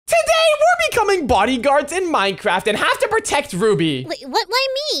becoming bodyguards in Minecraft and have to protect Ruby. Wait, why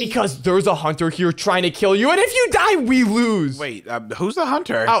me? Because there's a hunter here trying to kill you, and if you die, we lose. Wait, who's the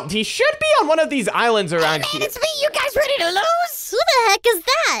hunter? Oh, he should be on one of these islands around here. It's me. You guys ready to lose? Who the heck is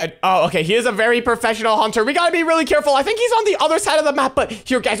that? Oh, okay, he is a very professional hunter. We gotta be really careful. I think he's on the other side of the map, but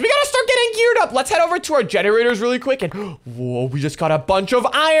here, guys, we gotta start getting geared up. Let's head over to our generators really quick, and whoa, we just got a bunch of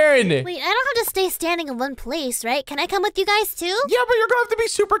iron. Wait, I don't have to stay standing in one place, right? Can I come with you guys too? Yeah, but you're gonna have to be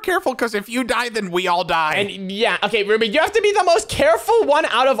super careful, because if you die, then we all die. And yeah, okay, Ruby, you have to be the most careful one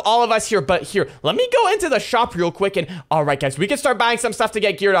out of all of us here. But here, let me go into the shop real quick. And all right, guys, we can start buying some stuff to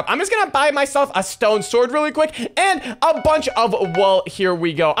get geared up. I'm just gonna buy myself a stone sword really quick and a bunch of wool. Here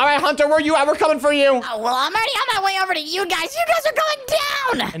we go. All right, Hunter, where you at? We're coming for you. Oh, well, I'm already on my way over to you guys. You guys are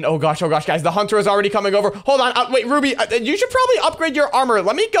going down. And oh gosh, guys, the hunter is already coming over. Hold on, wait, Ruby, you should probably upgrade your armor.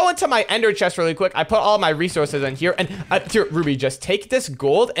 Let me go into my ender chest really quick. I put all my resources in here. And here, Ruby, just take this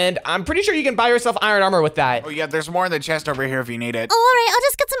gold, and I'm pretty sure you can buy yourself iron armor with that. Oh, yeah, there's more in the chest over here if you need it. Oh, all right, I'll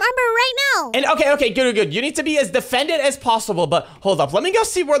just get some armor right now. And okay, good. You need to be as defended as possible, but hold up. Let me go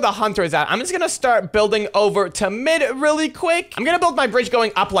see where the hunter is at. I'm just gonna start building over to mid really quick. I'm gonna build my bridge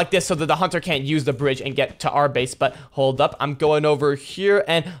going up like this so that the hunter can't use the bridge and get to our base, but hold up. I'm going over here,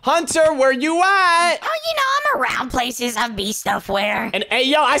 and Hunter, where you at? Oh, I'm around places of beast stuff where. And hey,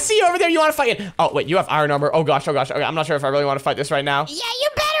 yo, I see you over there. You want to fight it? Oh, wait, you have iron armor. Oh, gosh. Okay, I'm not sure if I really want to fight this right now. Yeah, you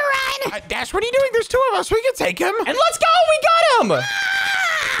better run. Dash, what are you doing? There's two of us. We can take him. And let's go. We got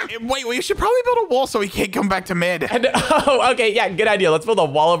him. Wait, we should probably build a wall so he can't come back to mid. And, oh, okay, yeah, good idea. Let's build a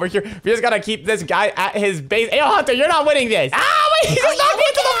wall over here. We just gotta keep this guy at his base. Hey, yo, Hunter, you're not winning this. Ah, wait, he just knocked me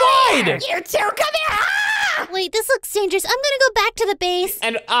into the void. You two, come here. Ah! Wait, this looks dangerous. I'm gonna go back to the base.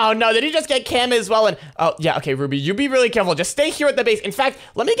 And, oh, no, did he just get Cam as well? And, oh, yeah, okay, Ruby, you be really careful. Just stay here at the base. In fact,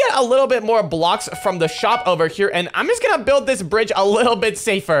 let me get a little bit more blocks from the shop over here, and I'm just gonna build this bridge a little bit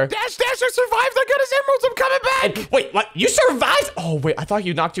safer. Dash, I survived. I got his emeralds. I'm coming back. And, wait, what? You survived? Oh, wait, I thought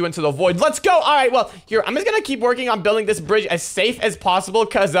you knocked you into the void. Let's go. All right, well, here, I'm just gonna keep working on building this bridge as safe as possible,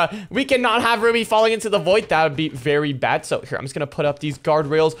 because we cannot have Ruby falling into the void. That would be very bad. So here, I'm just gonna put up these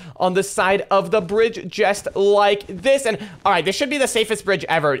guardrails on the side of the bridge just like this. And all right, this should be the safest bridge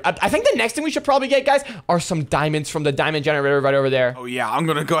ever. I think the next thing we should probably get, guys, are some diamonds from the diamond generator right over there. Oh, yeah, I'm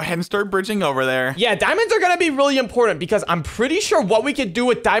gonna go ahead and start bridging over there. Yeah, diamonds are gonna be really important, because I'm pretty sure what we could do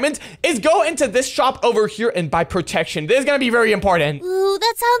with diamonds is go into this shop over here and buy protection. This is gonna be very important. Ooh,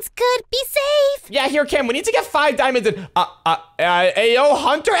 that sounds good. Be safe. Yeah, here, Cam, we need to get 5 diamonds and, hey, yo,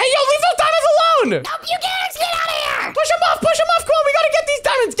 Hunter, hey, yo, leave those diamonds alone! Nope, you can't get out of here! Push him off, come on, we gotta get these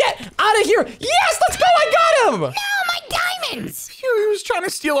diamonds, get out of here! Yes, let's go, I got him! No, my diamonds! Phew, he was trying to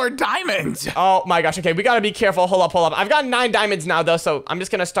steal our diamonds. Oh my gosh, okay, we gotta be careful, hold up. I've got 9 diamonds now, though, so I'm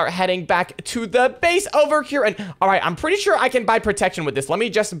just gonna start heading back to the base over here, and, all right, I'm pretty sure I can buy protection with this. Let me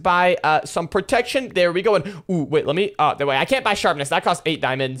just buy, some protection, there we go, and, ooh, wait, let me, wait, I can't buy sharpness, that costs 8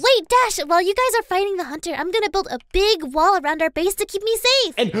 diamonds. Wait, Dash, while you guys are fighting the hunter, I'm gonna build a big wall around our base to keep me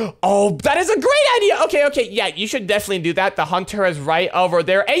safe. And, oh, that is a great idea. Okay, yeah, you should definitely do that. The hunter is right over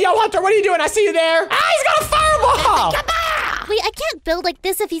there. Hey, yo, Hunter, what are you doing? I see you there. Ah, he's got a fireball. Come on! Wait, I can't build like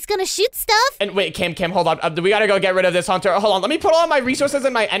this if he's gonna shoot stuff. And wait, Cam, hold on. We gotta go get rid of this hunter. Hold on, let me put all my resources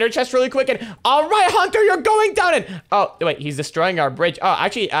in my ender chest really quick. And all right, Hunter, you're going down. And oh, wait, he's destroying our bridge. Oh,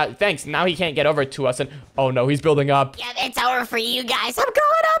 actually, thanks. Now he can't get over to us. And oh no, he's building up. Yeah, it's over for you guys. I'm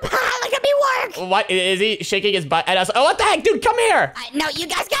going up. Look at me work. What is he shaking his butt at us? Oh, what the heck, dude? Come here. No, you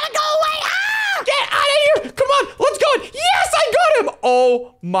guys gotta go away. Ah! Get out of here! Come on, let's go! Yes, I got him!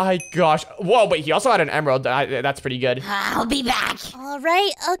 Oh my gosh. Whoa, wait, he also had an emerald. That's pretty good. I'll be back. All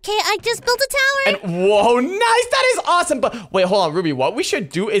right, okay, I just built a tower. And whoa, nice, that is awesome. But wait, hold on, Ruby, what we should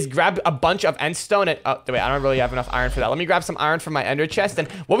do is grab a bunch of endstone and, oh, wait, I don't really have enough iron for that. Let me grab some iron from my ender chest. And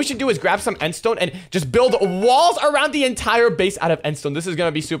what we should do is grab some endstone and just build walls around the entire base out of endstone. This is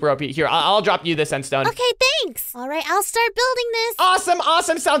gonna be super OP. Here, I'll drop you this endstone. Okay, thanks. All right, I'll start building this.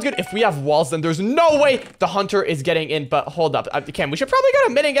 Awesome, sounds good. If we have walls, then there's no way the hunter is getting in. But hold up, Cam, we should probably go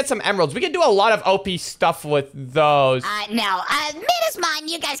to mid and get some emeralds. We can do a lot of OP stuff with those. No, mid is mine.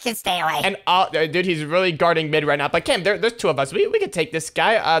 You guys can stay away. And, dude, he's really guarding mid right now. But Cam, there's 2 of us. We could take this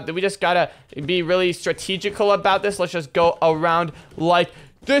guy. We just gotta be really strategical about this. Let's just go around like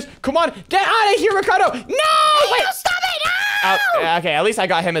this. Come on, get out of here, Ricardo. No! Hey, wait. no, stop it! No! Okay, at least I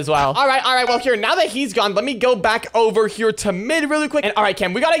got him as well. All right, well, here, now that he's gone, let me go back over here to mid really quick. And all right,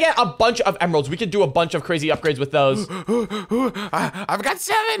 Cam, we gotta get a bunch of emeralds. We could do a bunch of crazy upgrades with those. I've got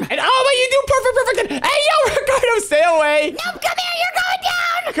 7. And oh, but you do perfect. And, hey, yo, Ricardo, stay away. Nope, come here, you're going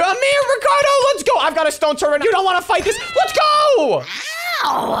down! Come here, Ricardo, let's go. I've got a stone sword. You don't want to fight this. Let's go! Ow!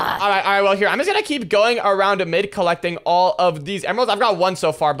 All right, well, here, I'm just gonna keep going around mid, collecting all of these emeralds. I've got one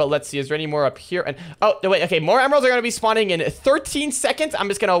so far, but let's see, is there any more up here? And oh, wait, okay, more emeralds are gonna be spawning in 13 seconds. I'm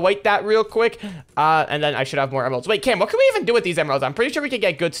just gonna wait that real quick, and then I should have more emeralds. Wait, Cam, what can we even do with these emeralds? I'm pretty sure we could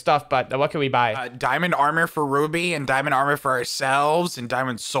get good stuff, but what can we buy? Diamond armor for Ruby, and diamond armor for ourselves, and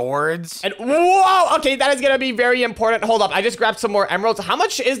diamond swords. And whoa, okay, that is gonna be very important. Hold up, I just grabbed some more emeralds. How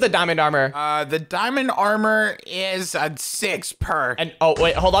much is the diamond armor? The diamond armor is 6 per. And oh,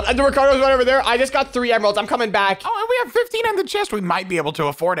 wait, hold on. The Ricardo's right over there. I just got 3 emeralds. I'm coming back. Oh, and we have 15 in the chest. We might be able to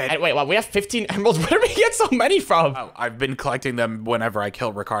afford it. And wait, what? We have 15 emeralds. Where did we get so many from? Oh, I've been collecting them whenever I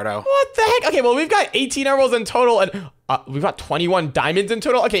kill Ricardo. What the heck? Okay, well, we've got 18 emeralds in total, and we've got 21 diamonds in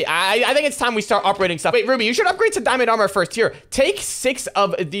total. Okay, I think it's time we start upgrading stuff. Wait, Ruby, you should upgrade to diamond armor first. Here, take 6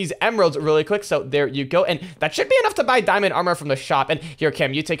 of these emeralds really quick. So there you go. And that should be enough to buy diamond armor from the shop. And here,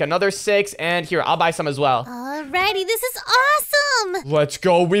 Kim, you take another 6. And here, I'll buy some as well. Alrighty, this is awesome. Let's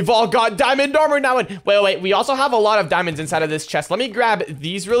go. We've all got diamond armor now. And wait, we also have a lot of diamonds inside of this chest. Let me grab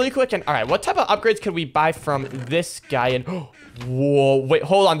these really quick. And all right, what type of upgrades could we buy from this guy? And whoa, wait,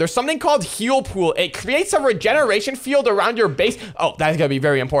 hold on. There's something called Heal Pool. It creates a regeneration field around your base. Oh, that's gonna be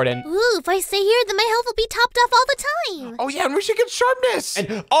very important. Ooh, if I stay here, then my health will be topped off all the time. Oh, yeah, and we should get sharpness.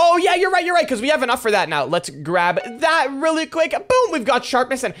 And oh, yeah, you're right, because we have enough for that now. Let's grab that really quick. Boom, we've got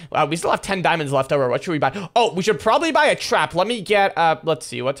sharpness, and we still have 10 diamonds left over. What should we buy? Oh, we should probably buy a trap. Let me get, let's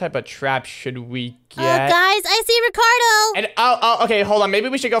see, what type of trap should we get? Guys, I see Ricardo. And, okay, hold on. Maybe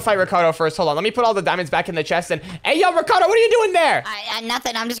we should go fight Ricardo first. Hold on, let me put all the diamonds back in the chest, and, hey, yo, Ricardo, what are you doing there?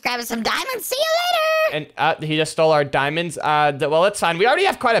 Nothing. I'm just grabbing some diamonds. See you later. And, he just stole our diamonds. Well, it's fine. We already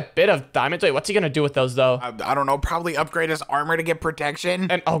have quite a bit of diamonds. Wait, what's he gonna do with those, though? I don't know. Probably upgrade his armor to get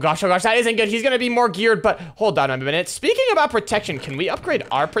protection. And, oh gosh, that isn't good. He's gonna be more geared, but hold on a minute. Speaking about protection, can we upgrade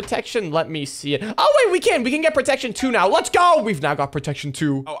our protection? Let me see it. Oh, wait, we can. We can get protection 2 now. Let's go. We've now got protection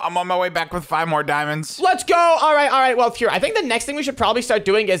 2. Oh, I'm on my way back with 5 more diamonds. Let's go. All right. Well, here, I think the next thing we should probably start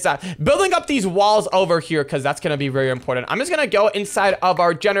doing is building up these walls over here, because that's gonna be very important. I'm just gonna go inside of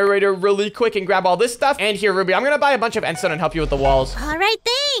our generator really quick and grab all this stuff. And here, Ruby, I'm gonna buy a bunch of endstone and help you with the walls. All right,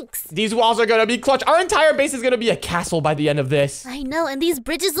 thanks. These walls are gonna be clutch. Our entire base is gonna be a castle by the end of this. I know, and these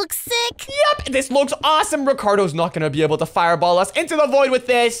bridges look sick. Yep, this looks awesome. Ricardo's not gonna be able to fireball us into the void with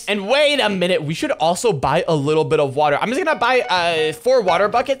this. And wait a minute, we should also buy a little bit of water. I'm just gonna buy 4 water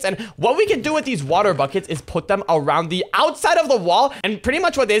buckets, and what we can do with these water buckets is put them around the outside of the wall, and pretty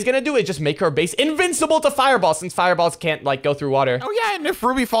much what they's gonna do is just make our base invincible to fireballs, since fireballs can't, like, go through water. Oh, yeah, and if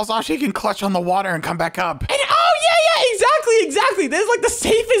Ruby falls off, she can clutch on the water and come back up. And oh, yeah, exactly. This is like the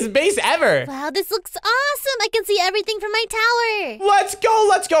safest base ever. Wow, this looks awesome. I can see everything from my tower. Let's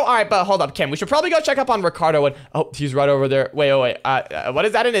go. All right, but hold up, Kim. We should probably go check up on Ricardo. And oh, he's right over there. Wait. What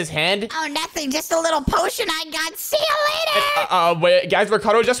is that in his hand? Oh, nothing. Just a little potion I got. See you later. Wait, guys,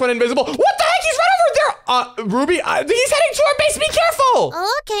 Ricardo just went invisible. What the heck? He's right over there. Ruby, he's heading to our base. Be careful.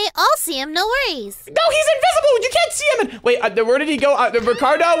 Okay, I'll see him. No worries. No, he's invisible. You can't see him. And wait, where did he go?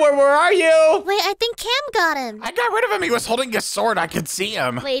 Ricardo, where are you? Wait, I think Cam got him. I got rid of him. He was holding a sword. I could see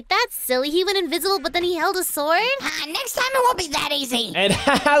him. Wait, that's silly. He went invisible, but then he held a sword? Next time it won't be that easy. And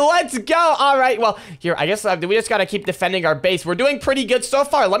let's go. All right, well, here, I guess we just got to keep defending our base. We're doing pretty good so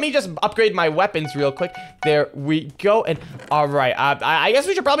far. Let me just upgrade my weapons real quick. There we go. And all right, I guess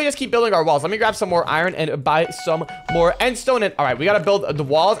we should probably just keep building our walls. Let me grab some more iron and buy some more endstone. And all right, we got to build the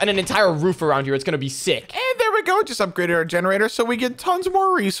walls and an entire roof around here. It's going to be sick. And there we go. Just upgraded our generator so we get tons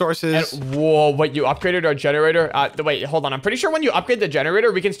more resources. And, whoa, wait, you upgraded our generator? Wait, hold on. I'm pretty sure when you upgrade the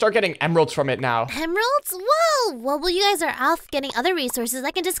generator, we can start getting emeralds from it now. Emeralds? Whoa! Well, while you guys are off getting other resources,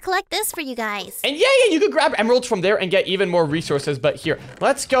 I can just collect this for you guys. And yeah, you could grab emeralds from there and get even more resources. But here,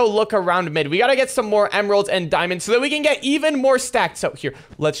 let's go look around mid. We got to get some more emeralds and diamonds so that we can get even more stacked. So here,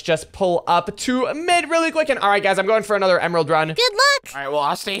 let's just pull up to mid really quick. And all right, guys, I'm going for another emerald run. Good luck. All right, well,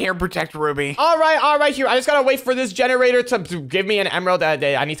 I'll stay here and protect Ruby. All right, here. I just got to wait for this generator to give me an emerald.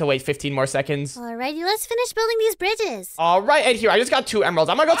 I need to wait 15 more seconds. Alrighty, let's finish building these bridges. All right, and here, I just got 2 emeralds.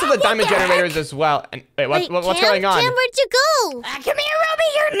 I'm going to go to the diamond generators as well. And what's going on? Cam, where'd you go? Come here, Ruby.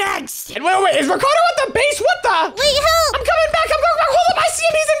 You're next. And wait, is Ricardo at the base? What the? Wait, help. I'm coming back. Hold up. I see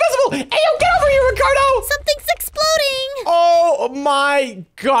him. He's invisible. Hey, yo, get over here, Ricardo. Something's exploding. Oh, my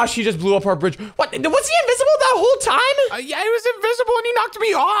gosh. He just blew up our bridge. What? Was he invisible that whole time? Yeah, he was invisible and he knocked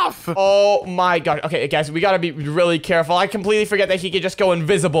me off. Oh, my God. Okay, guys, we got to be really careful. I completely forget that he could just go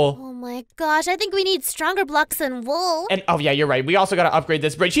invisible. Oh my gosh, I think we need stronger blocks than wool. And oh yeah, you're right. We also gotta upgrade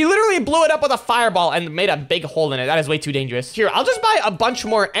this bridge. He literally blew it up with a fireball and made a big hole in it. That is way too dangerous. Here, I'll just buy a bunch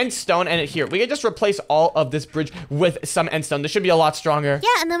more end stone, and here, we can just replace all of this bridge with some end stone. This should be a lot stronger.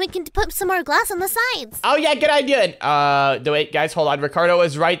 Yeah, and then we can put some more glass on the sides. Oh yeah, good idea. And wait, guys, hold on. Ricardo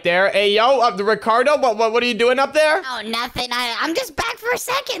is right there. Hey, yo, Ricardo, what are you doing up there? Oh, nothing. I'm just back for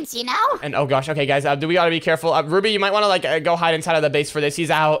seconds, you know? And oh gosh, okay, guys, we gotta be careful. Ruby, you might want to like go hide inside of the base for this. He's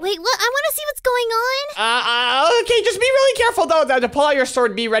out. Wait, what? I want to see what's going on. Okay, just be really careful though. To pull out your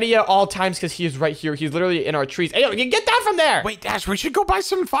sword, be ready at all times because he is right here. He's literally in our trees. Hey, yo, get down from there. Wait, Dash, we should go buy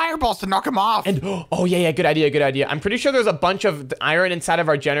some fireballs to knock him off. And oh yeah, good idea. I'm pretty sure there's a bunch of iron inside of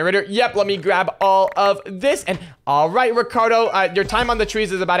our generator. Yep, let me grab all of this. And all right, Ricardo, your time on the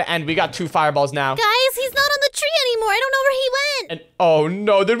trees is about to end. We got 2 fireballs now. Guys, he's not on the tree anymore. I don't know where he went. And oh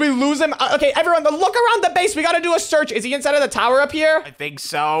no, did we lose him? Okay, everyone, look around the base. We gotta do a search. Is he inside of the tower up here? I think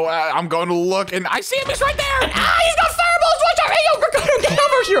so. I'm going to look, and I see him. He's right there. He's got fireballs. Watch out. Hey, yo, Ricardo, get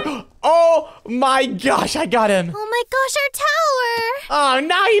over here. Oh my gosh, I got him. Oh my gosh, our tower. Oh,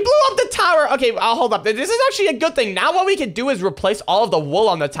 now he blew up the tower. Okay, I'll hold up. This is actually a good thing. Now what we can do is replace all of the wool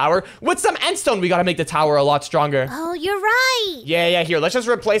on the tower with some end stone. We gotta make the tower a lot stronger. Oh, you're right. Yeah, here, let's just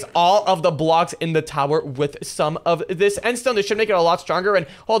replace all of the blocks in the tower with some of this end stone. This should make it a lot stronger. And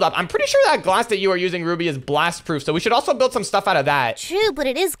hold up, I'm pretty sure that glass that you are using, Ruby, is blast proof. So we should also build some stuff out of that. True, but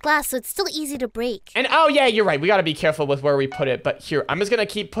it is glass, so it's still easy to break. And oh yeah, you're right. We gotta be careful with where we put it. But here, I'm just gonna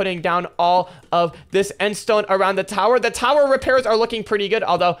keep putting down all of this end stone around the tower. The tower repairs are looking pretty good,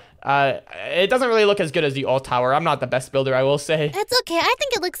 although it doesn't really look as good as the old tower. I'm not the best builder, I will say. It's okay. I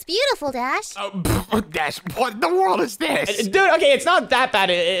think it looks beautiful, Dash. Dash, what in the world is this? Dude, okay, it's not that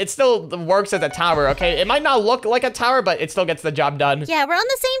bad. It still works as a tower, okay? It might not look like a tower, but it still gets the job done. Yeah, we're on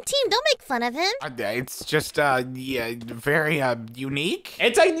the same team. Don't make fun of him. It's just, yeah, very, unique.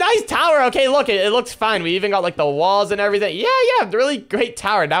 It's a nice tower, okay? Look, it looks fine. We even got, like, the walls and everything. Yeah, really great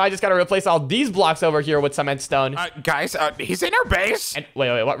tower. Now I just gotta replace all these blocks over here with some end stone. Guys, he's in our base. And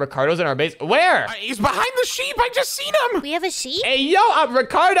wait, what? Ricardo's in our base? Where? He's behind the sheep. I just seen him. We have a sheep? Hey, yo,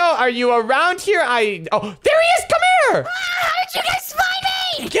 Ricardo, are you around here? Oh, there he is. Come here. How did you guys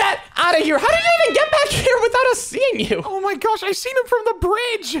find me? Get out of here. How did you even get back here without us seeing you? Oh my gosh, I seen him from the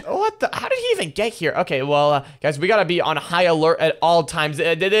bridge. What the? How did he even get here? Okay, well, guys, we gotta be on high alert at all times.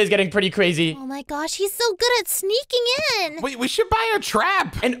 It is getting pretty crazy. Oh my gosh, he's so good at sneaking in. We should buy a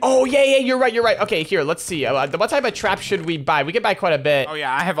trap. And oh, yeah, you're right. Okay, here, let's see. What type of trap should we buy? We could buy quite a bit. Oh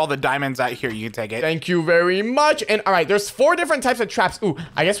yeah, I have all the diamonds out here. You can take it. Thank you very much. And all right, there's 4 different types of traps. Ooh,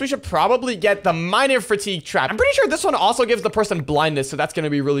 I guess we should probably get the miner fatigue trap. I'm pretty sure this one also gives the person blindness, so that's gonna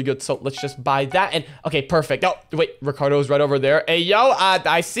be really good. So let's just buy that. And okay, perfect. Oh, wait, Ricardo's right over there. Hey, yo,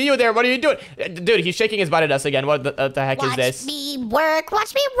 I see you there. What are you doing? Dude, he's shaking his butt at us again. What the heck is this? Watch me work.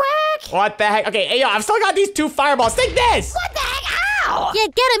 Watch me work. What the heck? Okay, hey, yo, I've still got these 2 fireballs. Take this. What the heck? Ow! Yeah,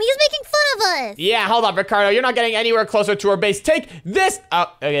 get him. He's making fun of us. Yeah, hold on, Ricardo. You're not getting anywhere closer to our base. Take this.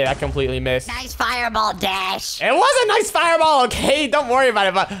 Oh, okay, that completely missed. Nice fireball, Dash. It was a nice fireball, okay? Don't worry about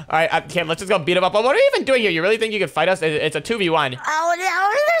it. But all right, Kim, let's just go beat him up. But what are you even doing here? You really think you could fight us? It's a 2v1. Oh,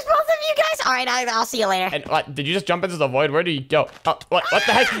 no, there's both of you guys. All right, I'll see you later. And what? Did you just jump into the void? Where did you go? Oh, what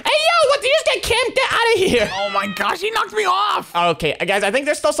the heck? Hey, yo, what? Did you just get Kim? Get out of here. Oh my gosh, he knocked me off. Okay, guys, I think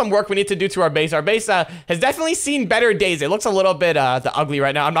there's still some work we need to do to our base. Our base has definitely seen better days. It looks a little bit ugly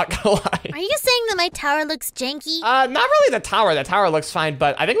right now. I'm not gonna lie. Are you saying that my tower looks janky? Not really the tower. The tower looks fine,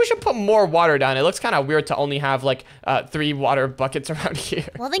 but I think we should put more water down. It looks kind of weird to only have like 3 water buckets around here.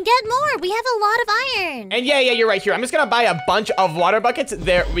 Well, then get more. We have a lot of iron. And yeah, you're right here. I'm just gonna buy a bunch of water buckets.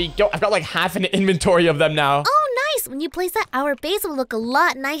 There we go. I've got like half an inventory of them now. Oh, nice. When you place that, our base will look a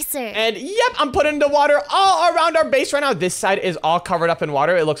lot nicer. And yep, I'm putting the water all around our base right now. This side is all covered up in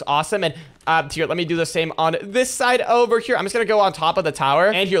water. It looks awesome. And here, let me do the same on this side over here. I'm just gonna go on top of the tower.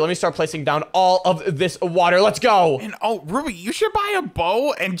 And here, let me start placing down all of this water. Let's go. And oh, Ruby, you should buy a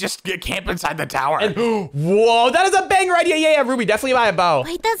bow and just camp inside the tower. And whoa, that is a banger idea. Yeah, Ruby, definitely buy a bow.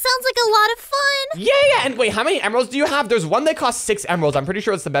 Wait, that sounds like a lot of fun. Yeah. And wait, how many emeralds do you have? There's one that costs 6 emeralds. I'm pretty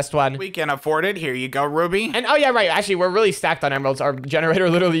sure it's the best one. We can afford it. Here you go, Ruby. And oh yeah, right. Actually, we're really stacked on emeralds. Our generator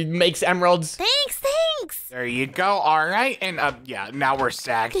literally makes emeralds. Thanks. There you go. All right. And yeah, now we're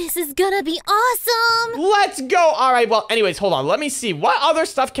stacked. This is gonna be awesome. Let's go. All right. Well, anyways, hold on. Let me see. What other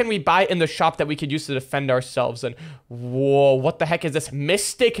stuff can we buy in the shop that we could use to defend ourselves? And whoa, what the heck is this?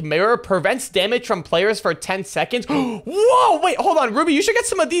 Mystic Mirror prevents damage from players for 10 seconds. Whoa, wait, hold on, Ruby. You should get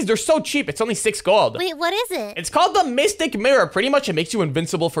some of these. They're so cheap. It's only 6 gold. Wait, what is it? It's called the Mystic Mirror. Pretty much it makes you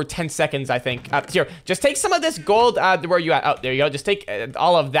invincible for 10 seconds, I think. Here, just take some of this gold. Where are you at? Oh, there you go. Just take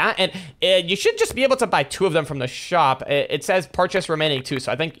all of that. And you should just be able to buy buy 2 of them from the shop. It says purchase remaining 2,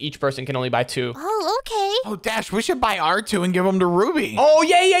 so I think each person can only buy 2. Oh, okay. Oh, Dash, we should buy our 2 and give them to Ruby. Oh,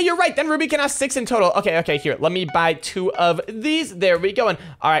 yeah, you're right. Then Ruby can have 6 in total. Okay, here. Let me buy 2 of these. There we go. And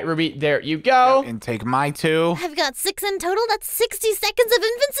all right, Ruby, there you go. And take my 2. I've got 6 in total. That's 60 seconds of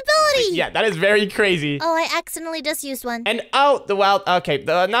invincibility. Yeah, that is very crazy. Oh, I accidentally just used one. And okay,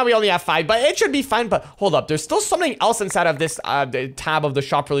 now we only have 5, but it should be fine. But hold up, there's still something else inside of this the tab of the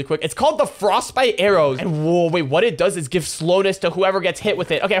shop really quick. It's called the frostbite arrows. And whoa, wait, what it does is give slowness to whoever gets hit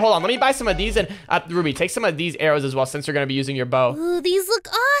with it. Okay, hold on, let me buy some of these. And Ruby, take some of these arrows as well, since you're gonna be using your bow. Ooh, these look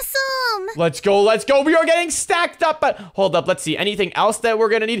awesome. Let's go. We are getting stacked up. But hold up, let's see, anything else that we're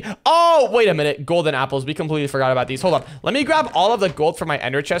gonna need? Oh, wait a minute, golden apples. We completely forgot about these. Hold up, let me grab all of the gold from my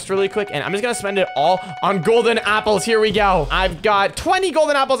ender chest really quick, and I'm just gonna spend it all on golden apples. Here we go. I've got 20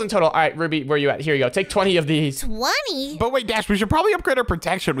 golden apples in total. All right, Ruby, where are you at? Here you go. Take 20 of these. 20? But wait, Dash, we should probably upgrade our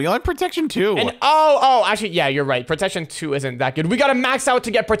protection. We only have protection 2. And actually, yeah, you're right. Protection 2 isn't that good. We gotta max out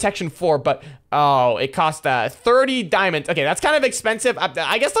to get protection 4, but it costs 30 diamonds. Okay, that's kind of expensive.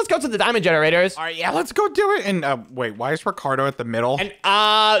 I guess let's go to the diamond generators. All right, yeah, let's go do it. And wait, why is Ricardo at the middle?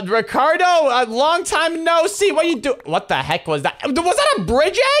 And Ricardo, a long time no see. What you do? What the heck was that? Was that a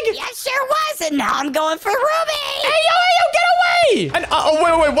bridge egg? Yeah, sure was, and now I'm going for Ruby. Hey, yo, get away! And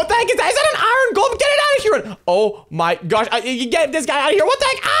wait, what the heck is that? Is that an iron golem? Get it out of here! And, oh my gosh, you get this guy out of here. What the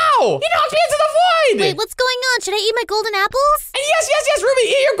heck? Ow! He knocked me into the void! Wait, what's going on? Should I eat my golden apples? And yes, Ruby,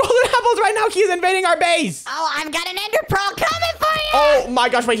 eat your golden apples right now. He's invading our base. Oh, I've got an ender pearl coming for you. Oh my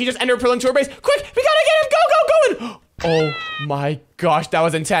gosh, wait, he just ender pearl into our base. Quick, we gotta get him. Go. And, oh my gosh, that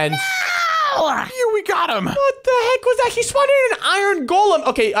was intense. No! Here, we got him. What the heck was that? He spawned in an iron golem.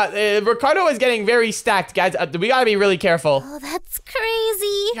 Okay, Ricardo is getting very stacked, guys. We gotta be really careful. Oh, that's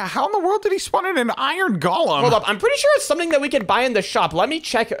crazy. Yeah, how in the world did he spawn in an iron golem? Hold up, I'm pretty sure it's something that we can buy in the shop. Let me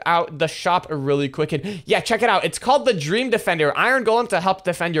check out the shop really quick. And yeah, check it out. It's called the Dream Defender. Iron golem to help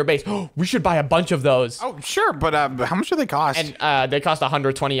defend your base. We should buy a bunch of those. Oh, sure, but how much do they cost? And they cost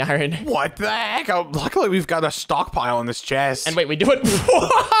 120 iron. What the heck? Oh, luckily, we've got a stockpile in this chest. And wait, we do it.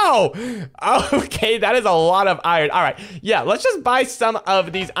 Whoa! Okay, that is a lot of iron. All right, yeah, let's just buy some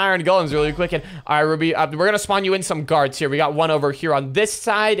of these iron golems really quick. And all right, Ruby, we're gonna spawn you in some guards here. We got one over here on this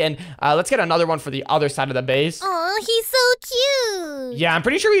side, and let's get another one for the other side of the base. Oh, he's so cute. Yeah, I'm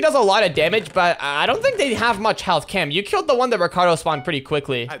pretty sure he does a lot of damage, but I don't think they have much health. Cam, you killed the one that Ricardo spawned pretty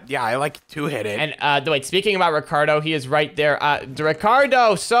quickly. Yeah, I like two-hit it. And wait, speaking about Ricardo, he is right there.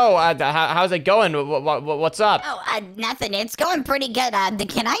 Ricardo, so how's it going? What's up? Oh, nothing. It's going pretty good.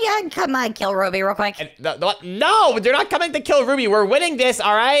 Can I come kill Ruby real quick? No, they're not coming to kill Ruby. We're winning this,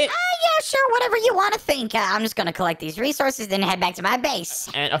 all right? Yeah, sure. Whatever you want to think. I'm just gonna collect these resources, then head back to my base.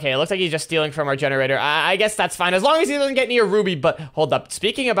 And okay, it looks like he's just stealing from our generator. I guess that's fine, as long as he doesn't get near Ruby. But hold up,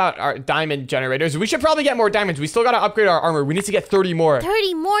 speaking about our diamond generators, we should probably get more diamonds. We still gotta upgrade our armor. We need to get 30 more.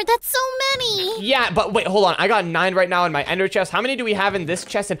 30 more? That's so many. Yeah, but wait, hold on. I got 9 right now in my ender chest. How many do we have in this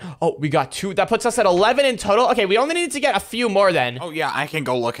chest? And oh, we got 2. That puts us at 11 in total. Okay, we only need to get a few more then. Oh yeah, I can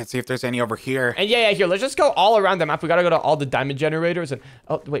go look and see if there's any over here. And yeah, here, let's just go all around the map. We gotta go to all the diamond generators. And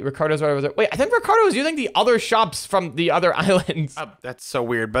oh, wait, Ricardo's right over there. Wait, I think Ricardo was using the other shops from the other islands. That's so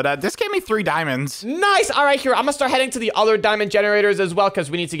weird, but this gave me 3 diamonds. Nice. All right, here, I'm gonna start heading to the other diamond generators as well, because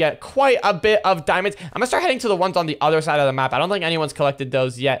we need to get quite a bit of diamonds. I'm gonna start heading to the ones on the other side of the map. I don't think anyone's collected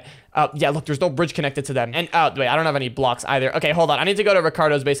those yet. Yeah, look, there's no bridge connected to them. And wait, I don't have any blocks either. Okay, hold on. I need to go to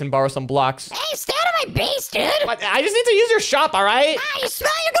Ricardo's base and borrow some blocks. Hey, stay out of my base, dude. What? I just need to use your shop, all right? You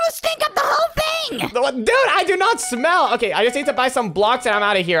smell? You're gonna stink up the whole thing. Dude, I do not smell. Okay, I just need to buy some blocks and I'm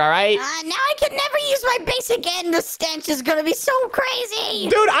out of here, all right? Now I can never use my base again. The stench is gonna be so crazy.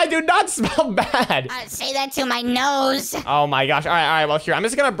 Dude, I do not smell bad. Say that to my nose. Oh my gosh. All right. Well, here, I'm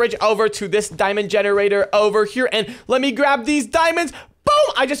just gonna bridge over to this diamond generator over here and let me grab these diamonds.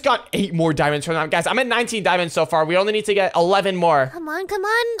 Boom! I just got 8 more diamonds from them. Guys, I'm at 19 diamonds so far. We only need to get 11 more. Come on. 11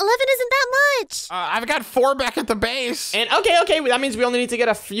 isn't that much. I've got 4 back at the base. And okay, that means we only need to get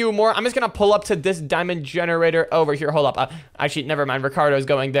a few more. I'm just gonna pull up to this diamond generator over here. Hold up. Actually, never mind. Ricardo's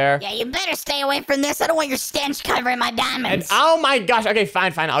going there. Yeah, you better stay away from this. I don't want your stench covering my diamonds. And oh my gosh. Okay,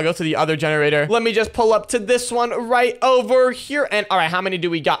 fine. I'll go to the other generator. Let me just pull up to this one right over here. And all right, how many do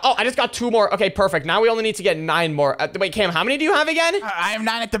we got? Oh, I just got 2 more. Okay, perfect. Now we only need to get 9 more. Wait, Cam, how many do you have again? I I'm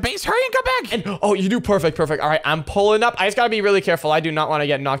 9 at the base. Hurry and come back. And oh, you do perfect. All right, I'm pulling up. I just gotta be really careful. I do not want to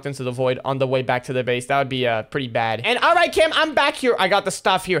get knocked into the void on the way back to the base. That would be pretty bad. And all right, Cam, I'm back here. I got the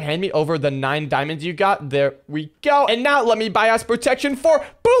stuff here. Hand me over the 9 diamonds you got. There we go. And now let me buy us protection 4.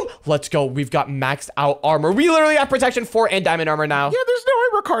 Boom. Let's go. We've got maxed out armor. We literally have protection 4 and diamond armor now. Yeah, there's no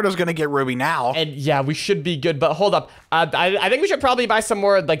way Ricardo's gonna get Ruby now. And yeah, we should be good. But hold up. I think we should probably buy some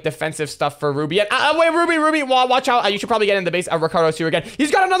more like defensive stuff for Ruby. And wait, Ruby, watch out. You should probably get in the base. Ricardo's here again. He's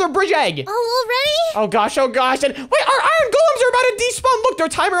got another bridge egg. Oh, already? Oh gosh. And wait, our iron golems are about to despawn. Look, their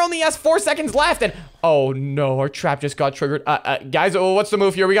timer only has 4 seconds left. And oh no, our trap just got triggered. Guys, what's the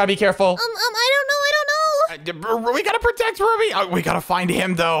move here? We gotta be careful. I don't know. We gotta protect Ruby. We gotta find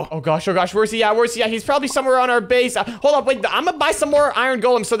him though. Oh gosh. Where's he at? He's probably somewhere on our base. Hold up, wait. I'm gonna buy some more iron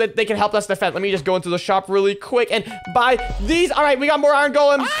golems so that they can help us defend. Let me just go into the shop really quick and buy these. All right, we got more iron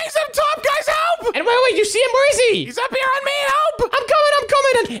golems. He's up top, guys, help! And wait, you see him? Where is he? He's up here on me, help! I'm coming.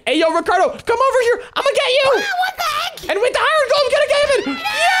 And hey, yo, Ricardo, come over here. I'm gonna get you. What the heck? And with the iron golem, gonna get him.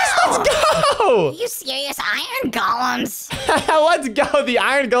 Yes, let's go. Are you serious? Iron golems? Let's go. The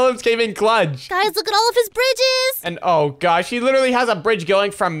iron golems came in clutch. Guys, look at all of his bridges. And oh gosh, he literally has a bridge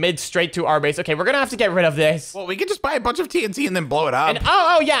going from mid straight to our base. Okay, we're gonna have to get rid of this. Well, we could just buy a bunch of TNT and then blow it up. And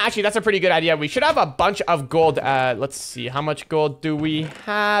oh yeah, actually that's a pretty good idea. We should have a bunch of gold. Let's see, how much gold do we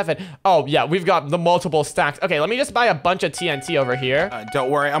have? And oh yeah, we've got the multiple stacks. Okay, let me just buy a bunch of TNT over here. Don't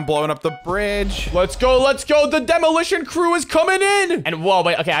worry, I'm blowing up the bridge. Let's go. The demolition crew is coming in. And whoa,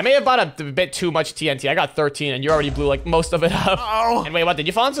 wait, okay, I may have bought a bit too much TNT. I got 13 and you already blew like most of it up. Oh. And wait, what, did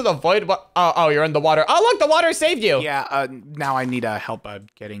you fall into the void? What? Oh, you're in the water. Oh look, the water saved you. Yeah, now I need help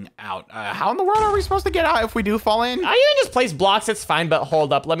getting out. How in the world are we supposed to get out if we do fall in? You can just place blocks, it's fine, but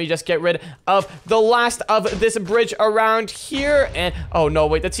hold up. Let me just get rid of the last of this bridge around here. And oh no,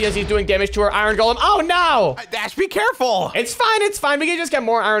 wait, the TNT is doing damage to our iron golem. Oh no! Dash, be careful. It's fine. We can just get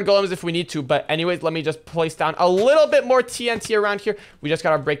more iron golems if we need to. But anyways, let me just place down a little bit more TNT around here. We just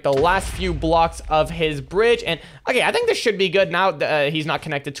gotta break the last few blocks of his bridge. And okay, I think this should be good now that he's not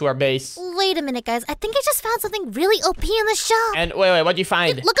connected to our base. Wait a minute, guys. I think I just found something really OP in the shop. And wait, what'd you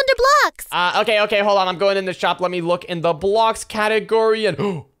find? Look under blocks. Okay, hold on. I'm going in the shop. Let me look in the blocks category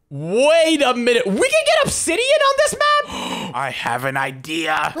and wait a minute. We can get obsidian on this map? I have an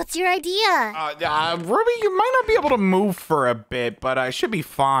idea. What's your idea? Ruby, you might not be able to move for a bit, but it should be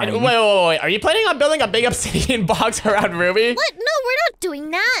fine. And wait. Are you planning on building a big obsidian box around Ruby? What? No, we're not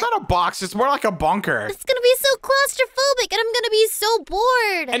doing that. It's not a box. It's more like a bunker. It's gonna be so claustrophobic, and I'm gonna be so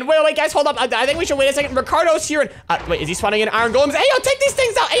bored. And wait, guys, hold up. I think we should wait a second. Ricardo's here. And, wait, is he spawning in iron golems? Hey, yo, take these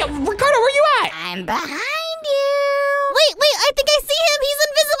things out. Hey, yo, Ricardo, where you at? I'm behind you. Wait, I think I see him. He's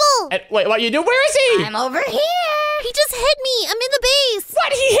invisible. And wait, what you do? Where is he? I'm over here. He just hit me. I'm in the base.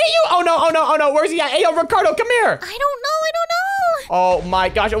 What? He hit you? Oh no. Where's he at? Hey, yo, Ricardo, come here. I don't know. Oh my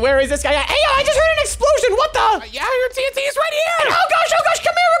gosh, where is this guy at? Hey, yo, I just heard an explosion. What the? Yeah, your TNT is right here. And, oh gosh,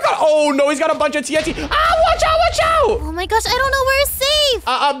 come here, Ricardo. Oh no, he's got a bunch of TNT. Watch out. Oh my gosh, I don't know where it's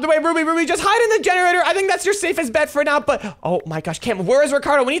safe. Wait, Ruby, just hide in the generator. I think that's your safest bet for now, but oh my gosh, Cam, where is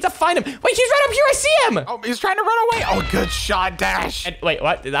Ricardo? We need to find him. Wait, he's right up here. I see him. Oh, he's trying to run away. Oh, good shot, Dash. And wait,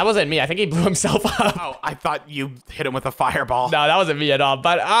 what? That wasn't me. I think he blew himself up. Oh, I thought you hit him with a fireball. No, that wasn't me at all.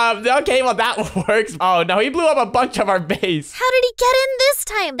 But okay, well that works. Oh no, he blew up a bunch of our base. How did he get in this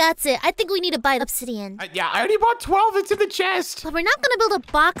time? That's it. I think we need to buy obsidian. Yeah, I already bought 12. It's in the chest. But we're not gonna build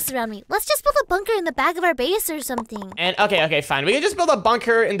a box around me. Let's just build a bunker in the back of our base or something. And okay, fine. We can just build a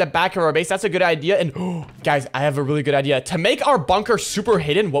bunker in the back of our base. That's a good idea. And guys, I have a really good idea. To make our bunker super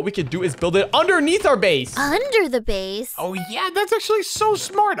hidden, what we could do is build it underneath our base. Under the base? Oh yeah, that's actually so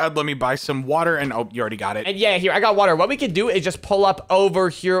smart. Let me buy some water and oh, you already got it. And yeah, here, I got water. What we could do is just pull up over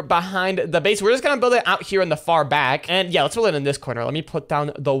here behind the base. We're just gonna build it out here in the far back. And yeah, let's build it in this corner. Let me put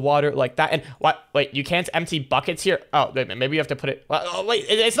down the water like that. And what? Wait, you can't empty buckets here? Oh, wait, maybe you have to put it. Oh, wait,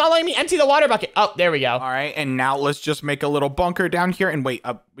 it's not letting me empty the water bucket. Oh, there we go. All right, and now let's just make a little bunker down here. And wait,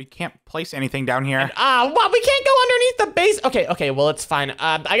 we can't place anything down here. What? We can't go underneath the base? Okay, well, it's fine.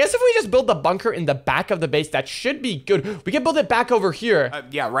 I guess if we just build the bunker in the back of the base, that should be good. We can build it back over here.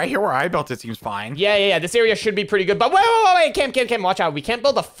 Yeah, right here where I built it seems fine. Yeah, this area should be pretty good. But wait, Cam, watch out. We can't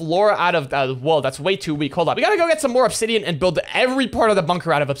build a floor out of the wall. That's way too weak. Hold up. We gotta go get some more obsidian and build every part of the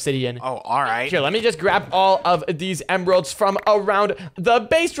bunker out of obsidian. Oh, all right. Here, let me just grab all of these emeralds from around the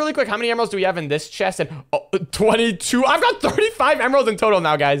base really quick. How many emeralds do we have in this chest? And 22. I've got 35 emeralds in total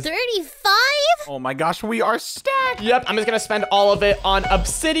now, guys. 35? Oh my gosh, we are stacked. Yep, I'm just gonna spend all of it on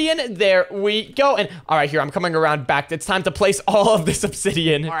obsidian. There we go. And all right, here, I'm coming around back. It's time to place all of this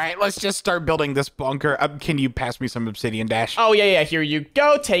obsidian. All right, let's just start building this bunker. Can you pass me some obsidian, Dash? Oh, yeah, here you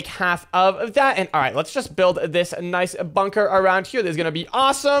go. Take half of that. And all right, let's just build this nice bunker around here. This is gonna be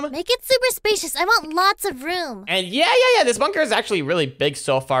awesome. Make it super spacious. I want lots of room. And yeah, this bunker is actually really big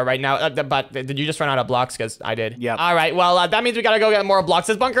so far right now. But did you just run out of blocks? Because I did. Yep. All right, well, that means we gotta go get more blocks.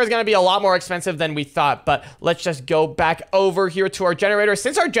 This bunker is gonna be a lot more expensive than we thought, but let's just go back over here to our generator.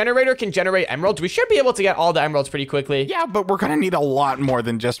 Since our generator can generate emeralds, we should be able to get all the emeralds pretty quickly. Yeah, but we're gonna need a lot more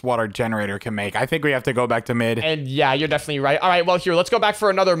than just what our generator can make. I think we have to go back to mid. And yeah, you're definitely right. All right, well, here, let's go back for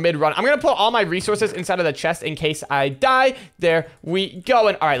another mid run. I'm gonna put all my resources inside of the chest in case I die. There we go.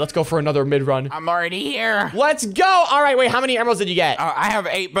 And all right, let's go for another mid run. I'm already here. Let's go. All right, wait, how many emeralds did you get? I have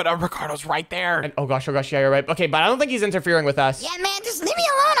 8, but Ricardo's right there. And, oh gosh, yeah, you're right. Okay, but I don't think he's interfering with us. Yeah, man, just leave me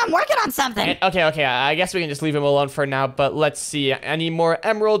alone. I'm working on something. And, okay, I guess we can just leave him alone for now, but let's see. Any more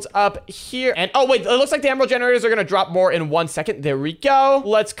emeralds up here? And, oh, wait, it looks like the emerald generators are gonna drop more in 1 second. There we go.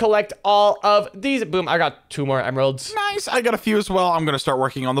 Let's collect all of these. Boom, I got 2 more emeralds. Nice, I got a few as well. I'm gonna start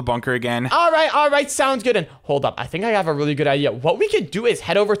working on the bunker again. All right, sounds good. And hold up, I think I have a really good idea. What we could do is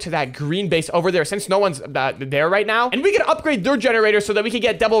head over to that green base over there, since no one's there right now, and we could upgrade their generator so that we could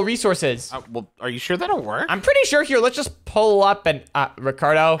get double resources. Well, are you sure that'll work? I'm pretty sure. Here, let's just pull up and,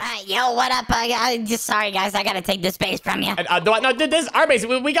 Ricardo. Yo, what up? Just sorry, guys. I gotta take this base from you. No, this is our base.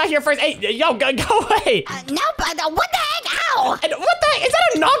 We got here first. Hey, yo, go away. Nope. What the heck? Ow! And what the heck? Is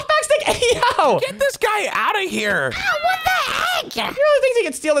that a knockback stick? Hey, yo. Get this guy out of here. Ow, what the heck? He really thinks he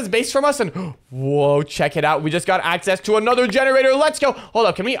can steal this base from us? And whoa, check it out. We just got access to another generator. Let's go. Hold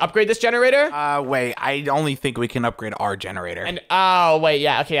up. Can we upgrade this generator? Wait. I only think we can upgrade our generator. And oh, wait,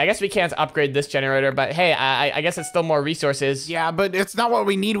 yeah. Okay, I guess we can't upgrade this generator, but hey, I guess it's still more resources. Yeah, but it's not what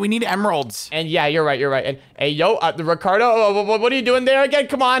we need. We need emeralds. And yeah, you're right. And hey, yo, Ricardo, what are you doing there again?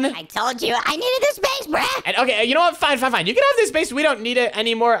 Come on. I told you I needed this base, bruh. And okay, you know what? Fine. You can have this base. We don't need it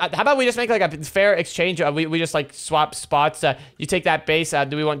anymore. How about we just make like a fair exchange? We just like swap spots. You take that base.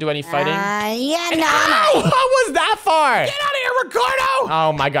 Do we want to do any fighting? Yeah, And no. ow! How was that far? Get out of here, Ricardo!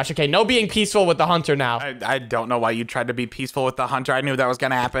 Oh my gosh. Okay, no being peaceful with the hunter now. I don't know why you tried to be peaceful with the hunter. I knew that was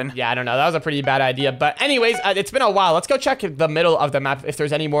gonna happen. Yeah, I don't know. That was a pretty bad idea. But anyways, it's been a while. Let's go check the middle of the map if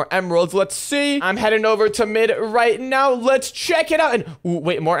there's any more emeralds. Let's see. I'm heading over to mid right now. Let's check it out. And ooh,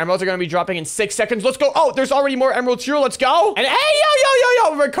 wait, more emeralds are gonna be dropping in 6 seconds. Let's go. Oh, there's already more emeralds here. Let's go. And hey,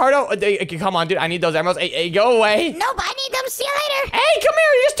 yo, Ricardo. Come on, dude. I need those emeralds. Hey, go away. Nope, I need them. See you later. Hey, come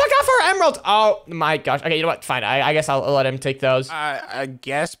here. You just took off our emeralds. Oh my gosh. Okay, you know what? Fine. I guess I'll let him take those. I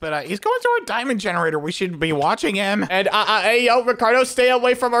guess, but he's going to our diamond generator. We should be watching him. And hey, yo, Ricardo, stay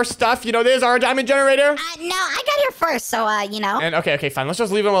away from our stuff. You know, there's our diamond generator. No, I got here first, so, you know. And okay, fine. Let's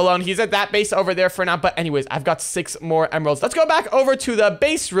just leave him alone. He's at that base over there for now. But anyways, I've got 6 more emeralds. Let's go back over to the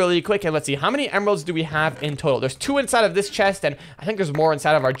base really quick. And let's see. How many emeralds do we have in total? There's 2 inside of this chest. And I think there's more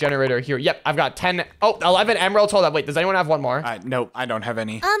inside of our generator here. Yep, I've got 10. Oh, 11 emeralds. Hold up. Wait, does anyone have one more? Nope, I don't have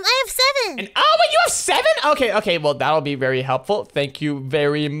any. I have 7. And oh, wait, you have 7? Okay. Well, that'll be very helpful. Thank you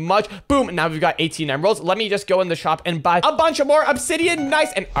very much. Boom. Now we've got 18 emeralds. Let me just go in the shop and buy a bunch of more obsidian.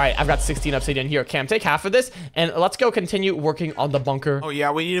 Nice. And all right, I've got 16 obsidian here. Cam, take half of this. And let's go continue working on the bunker. Oh,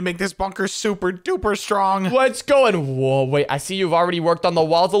 yeah, we need to make this bunker super duper strong. Let's go. And whoa, wait, I see you've already worked on the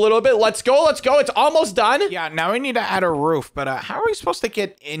walls a little bit. Let's go. It's almost done. Yeah, now we need to add a roof, but how are we supposed to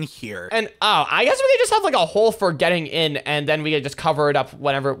get in here? And oh, I guess we could just have like a hole for getting in, and then we could just cover it up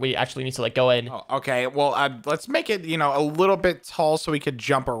whenever we actually need to like go in. Oh, okay, well, let's make it, a little bit tall so we could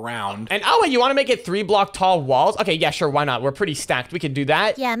jump around. And oh, wait, you want to make it 3 block tall walls? Okay, yeah, sure, why not? We're pretty stacked. We could do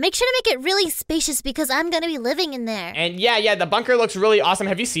that. Yeah, make sure to make it really spacious because I'm gonna be living in there. And yeah, the bunker looks really awesome.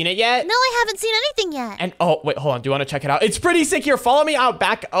 Have you seen it yet? No, I haven't seen anything yet. And oh, wait, hold on. Do you want to check it out? It's pretty sick here. Follow me out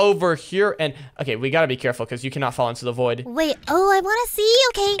back over here. And okay, we gotta be careful because you cannot fall into the void. Wait, oh, I want to see.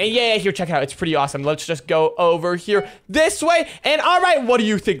 Okay. And yeah, here, check it out. It's pretty awesome. Let's just go over here this way. And all right, what do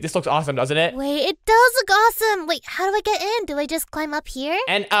you think? This looks awesome, doesn't it? Wait, it does look awesome. Wait, how do I get in? Do I just climb up here?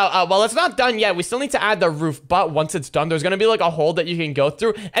 And well, it's not done yet. We still need to add the roof, but once it's done, there's gonna be like a hole that you can go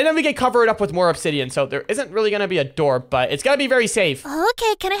through, and then we can cover it up with more obsidian. So there isn't really gonna be a door, but it's gonna be very safe.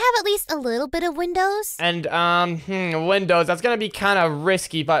 Okay, can I have at least a little bit of windows? And windows. That's gonna be kind of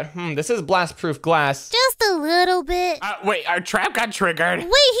risky, but this is blast-proof glass. Just a little bit. Wait, our trap got triggered. Wait,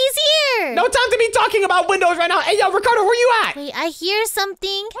 he's here. No time to be talking about windows right now. Hey, yo, Ricardo, where you at? Wait, I hear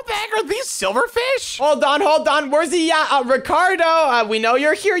something. What the heck are these silverfish? Hold on. Where's the, Ricardo? We know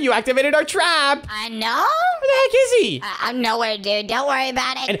you're here. You activated our trap. I know. Where the heck is he? I'm nowhere, dude. Don't worry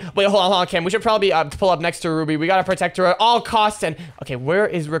about it. And wait, hold on, Cam. We should probably pull up next to Ruby. We gotta protect her at all costs. And okay, where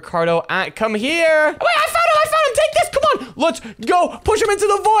is Ricardo at? Come here. Wait, I found him. Take this. Come on. Let's go. Push him into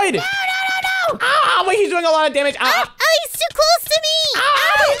the void. No. Ah, wait, he's doing a lot of damage. He's too close to me.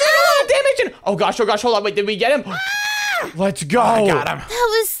 He's doing a lot of damage. And oh gosh, hold on. Wait, did we get him? Let's go. I got him. That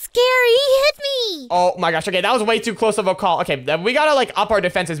was scary. He hit me. Oh my gosh. Okay, that was way too close of a call. Okay, we gotta like up our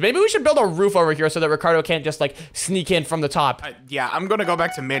defenses. Maybe we should build a roof over here so that Ricardo can't just like sneak in from the top. Yeah, I'm gonna go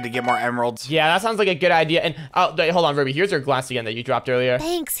back to mid to get more emeralds. Yeah, that sounds like a good idea. And wait, hold on, Ruby. Here's your glass again that you dropped earlier.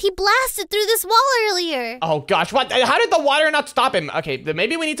 Thanks. He blasted through this wall earlier. Oh gosh, what? How did the water not stop him? Okay, then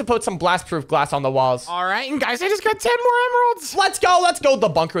maybe we need to put some blast-proof glass on the walls. All right, and guys, I just got 10 more emeralds. Let's go. The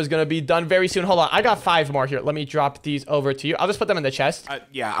bunker is gonna be done very soon. Hold on, I got 5 more here. Let me drop these over to you. I'll just put them in the chest.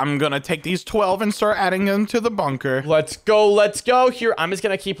 Yeah, I'm gonna take these 12 and start adding them to the bunker. Let's go. Here, I'm just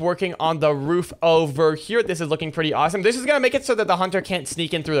gonna keep working on the roof over here. This is looking pretty awesome. This is gonna make it so that the hunter can't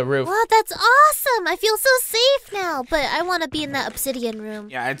sneak in through the roof. Wow, that's awesome. I feel so safe now, but I want to be in that obsidian room.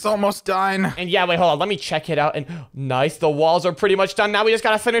 Yeah, it's almost done. And yeah, wait, hold on. Let me check it out. And nice, the walls are pretty much done. Now we just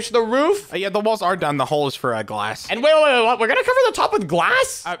gotta finish the roof. Yeah, the walls are done. The hole is for glass. And wait, what? We're gonna cover the top with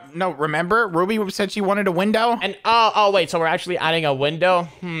glass? No, remember? Ruby said she wanted a window? And oh wait, so we're actually adding a window?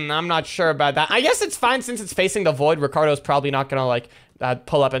 I'm not sure about that. I guess it's fine since it's facing the void. Ricardo's probably not gonna like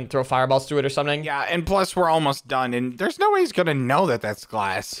pull up and throw fireballs through it or something. Yeah, and plus we're almost done, and there's no way he's gonna know that that's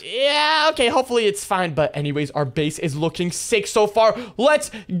glass. Yeah, okay, hopefully it's fine. But anyways, our base is looking sick so far.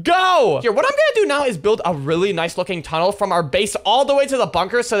 Let's go! Here, what I'm gonna do now is build a really nice looking tunnel from our base all the way to the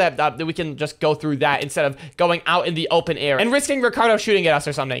bunker so that we can just go through that instead of going out in the open air and risking Ricardo shooting at us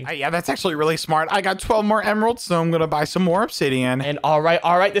or something. Yeah, that's actually really smart. I got 12 more emeralds, so I'm gonna buy some more obsidian. And all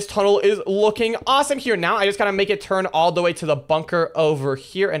right, this tunnel is looking awesome here. Now I just gotta make it turn all the way to the bunker over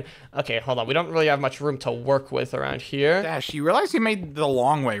here. And okay, hold on. We don't really have much room to work with around here. Dash, you realize you made the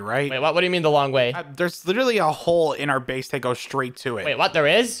long way, right? Wait, what do you mean the long way? There's literally a hole in our base that goes straight to it. Wait, what? There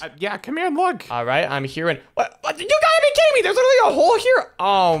is? Yeah, come here and look. All right, I'm here. And what? You gotta be kidding me. There's literally a hole here.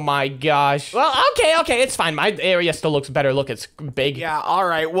 Oh my gosh. Well, okay, it's fine. My area still looks better. Look, it's big. Yeah, all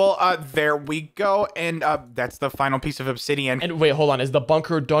right. Well, there we go. And that's the final piece of obsidian. And wait, hold on. Is the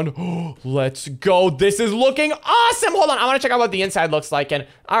bunker done? Let's go. This is looking awesome. Hold on. I want to check out what the inside looks like. And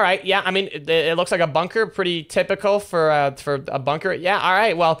all right, yeah, I mean, it looks like a bunker. Pretty typical for a bunker. Yeah, all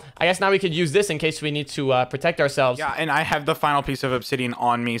right. Well, I guess now we could use this in case we need to protect ourselves. Yeah, and I have the final piece of obsidian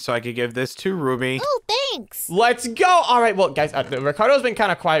on me, so I could give this to Ruby. Oh, thanks. Let's go. All right, well, guys, Ricardo's been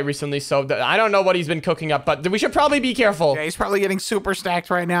kind of quiet recently, so I don't know what he's been cooking up, but we should probably be careful. Yeah, he's probably getting super stacked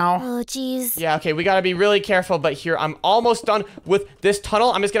right now. Oh, jeez. Yeah, okay, we gotta be really careful, but here, I'm almost done with this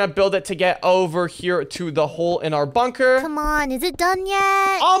tunnel. I'm just gonna build it to get over here to the hole in our bunker. Come on, is it done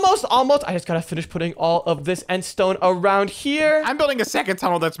yet? Almost. I just gotta finish putting all of this end stone around here. I'm building a second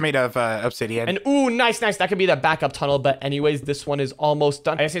tunnel that's made of obsidian. And ooh, nice. That could be the backup tunnel, but anyways, this one is almost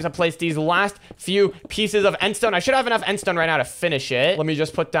done. I just need to place these last few pieces of end stone. I should have enough end stone right now to finish it. Let me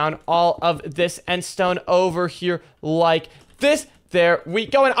just put down all of this end stone over here like this. There we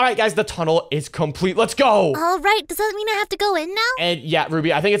go. And all right, guys, the tunnel is complete. Let's go. All right. Does that mean I have to go in now? And yeah,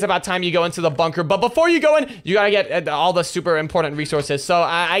 Ruby, I think it's about time you go into the bunker. But before you go in, you gotta get all the super important resources. So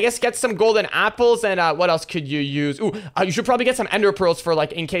I guess get some golden apples. And what else could you use? Ooh, you should probably get some ender pearls for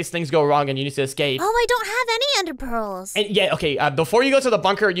like in case things go wrong and you need to escape. Oh, I don't have any ender pearls. And yeah, okay, before you go to the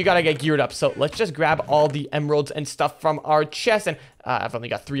bunker, you gotta get geared up. So let's just grab all the emeralds and stuff from our chest. And I've only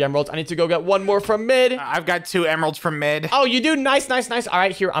got 3 emeralds. I need to go get 1 more from mid. I've got 2 emeralds from mid. Oh, you do? Nice. All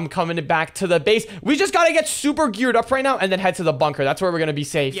right, here, I'm coming back to the base. We just gotta get super geared up right now and then head to the bunker. That's where we're gonna be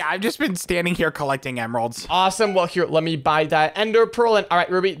safe. Yeah, I've just been standing here collecting emeralds. Awesome. Well, here, let me buy that ender pearl. And all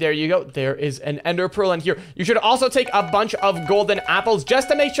right, Ruby, there you go. There is an ender pearl. And here, you should also take a bunch of golden apples just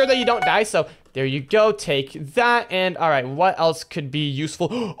to make sure that you don't die. So there you go. Take that. And all right, what else could be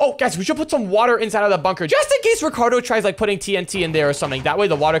useful? Oh, guys, we should put some water inside of the bunker just in case Ricardo tries like putting TNT in there or something. That way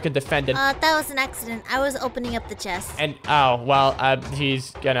the water could defend it. That was an accident. I was opening up the chest. And oh, well,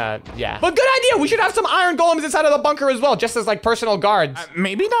 he's gonna, yeah. But good idea. We should have some iron golems inside of the bunker as well, just as like personal guards.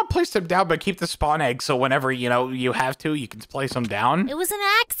 Maybe not place them down, but keep the spawn eggs so whenever, you have to, you can place them down. It was an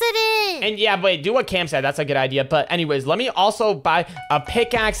accident. And yeah, wait, do what Cam said. That's a good idea. But anyways, let me also buy a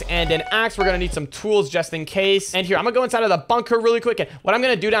pickaxe and an axe. We're gonna need some tools just in case. And here, I'm gonna go inside of the bunker really quick. And what I'm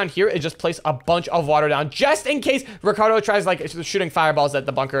gonna do down here is just place a bunch of water down just in case Ricardo tries like shooting fireballs at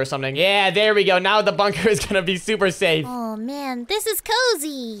the bunker or something. Yeah, there we go. Now the bunker is gonna be super safe. Oh man, this is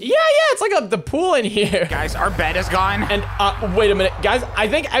cozy. Yeah, it's like the pool in here. Guys, our bed is gone. And wait a minute, guys. I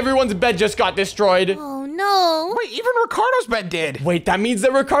think everyone's bed just got destroyed. Oh no. Wait, even Ricardo's bed did. Wait, that means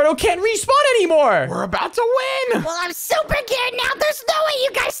that Ricardo can't respawn anymore. We're about to win. Well, I'm super geared now. There's no way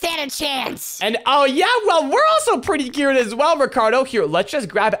you guys stand a chance. And oh yeah, well, we're also pretty geared as well, Ricardo. Here, let's just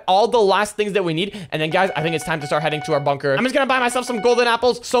grab all the last things that we need. And then guys, I think it's time to start heading to our bunker. I'm just gonna buy myself some golden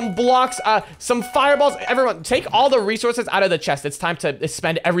apples, some blocks, some fireballs. Everyone, take all the resources out of the chest. It's time to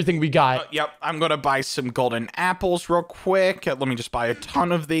spend everything we got. Yep, I'm gonna buy some golden apples real quick. Let me just buy a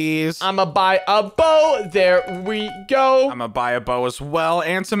ton of these. I'm gonna buy a bow. There we go. I'm gonna buy a bow as well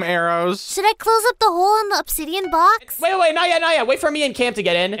and some arrows. Should I close up the hole in the obsidian box? Wait, not yet. Wait for me and Cam to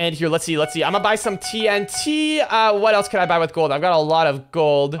get in. And here, let's see. I'm gonna buy some TNT. What else can I buy with gold? I've got a lot of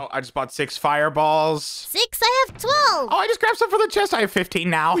gold. Oh, I just bought 6 fireballs. 6, I have 12. Oh, I just grabbed some for the chest. I have 15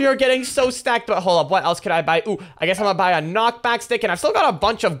 now. We are getting so stacked, but hold up. What else could I buy? Ooh, I guess I'm gonna buy a knockback stick, and I've still got a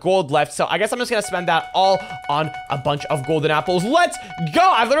bunch of gold left, so I guess I'm just gonna spend that all on a bunch of golden apples. Let's go!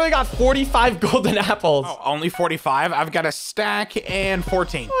 I've literally got 45 golden apples. Oh, only 45? I've got a stack and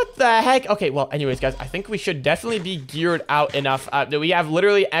 14. What the heck? Okay, well, anyways, guys, I think we should definitely be geared out enough that we have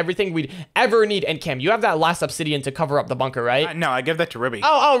literally everything we'd ever need. And Cam, you have that last obsidian to cover up the bunker, right? No, I give that to Ruby.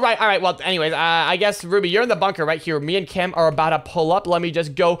 Oh, right. All right. Well, anyways, I guess, Ruby, you're in the bunker right here. Me and Cam are about to pull up. Let me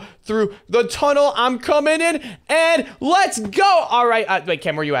just go through the tunnel. I'm coming in, and let's go. All right. Wait,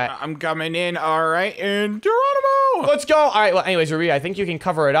 Cam, where you at? I'm coming in. All right. And Geronimo. Let's go. All right. Well, anyways, Ruby, I think you can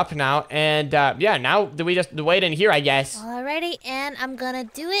cover it up now. And yeah, now do we just wait in here, I guess? Alrighty, and I'm gonna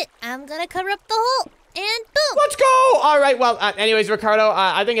do it. I'm gonna cover up the hole. And boom! Let's go! All right, well, anyways, Ricardo,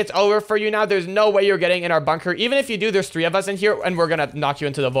 I think it's over for you now. There's no way you're getting in our bunker. Even if you do, there's 3 of us in here, and we're gonna knock you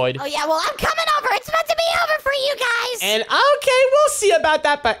into the void. Oh, yeah, well, I'm coming over. It's about to be over for you guys. And okay, we'll see about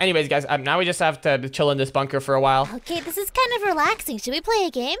that. But anyways, guys, now we just have to chill in this bunker for a while. Okay, this is kind of relaxing. Should we play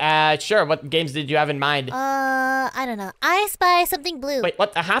a game? Sure. What games did you have in mind? I don't know. I spy something blue. Wait,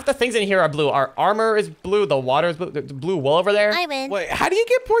 what? Half the things in here are blue. Our armor is blue. The water is blue. The blue wool over there. I win. Wait, how do you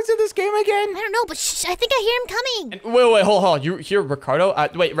get points in this game again? I don't know, but shh, I think I hear him coming. And wait, hold on. You hear Ricardo?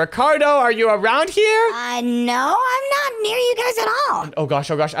 Wait, Ricardo, are you around here? No, I'm not near you guys at all. Oh gosh.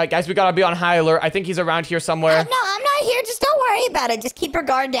 Guys, we gotta be on high alert. I think he's around here somewhere. No, I'm not here. Just don't worry about it. Just keep your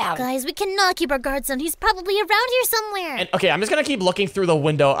guard down. Guys, we cannot keep our guards down. He's probably around here somewhere. And okay, I'm just gonna keep looking through the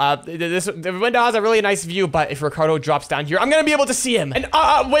window. The window has a really nice view, but if Ricardo drops down here, I'm gonna be able to see him. And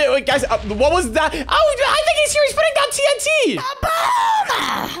wait, guys, what was that? Oh, I think he's here. He's putting down TNT.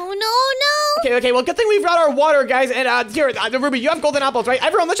 Boom! Oh no. Okay, well, good thing we've got our water, guys. And here, Ruby, you have golden apples, right?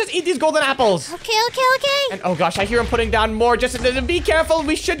 Everyone, let's just eat these golden apples. Okay. And oh gosh, I hear him putting down more. Just be careful.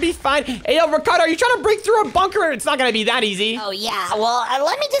 We should be fine. Hey, yo, Ricardo, are you trying to break through a bunker? It's not gonna be that easy. Oh, yeah. Well,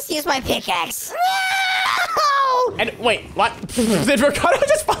 let me just use my pickaxe. And wait, what? Did Ricardo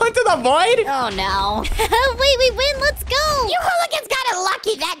just fall into the void? Oh, no. Wait, we win. Let's go. You hooligans got it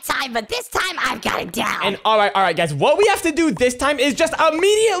lucky that time, but this time I've got it down. And all right, guys. What we have to do this time is just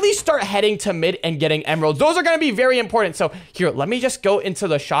immediately start heading to mid and getting emeralds. Those are going to be very important. So here, let me just go into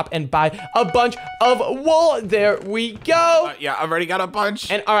the shop and buy a bunch of wool. There we go. Yeah, I've already got a bunch.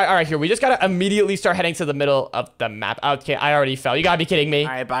 And all right, here. We just got to immediately start heading to the middle of the map. Okay, I already fell. You got to be kidding me.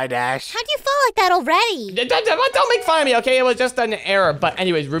 All right, bye, Dash. How'd you fall like that already? Don't make fun of me, okay? It was just an error. But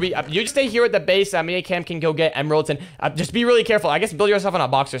anyways, Ruby, you just stay here at the base. Me and Cam can go get emeralds, and just be really careful. I guess build yourself in a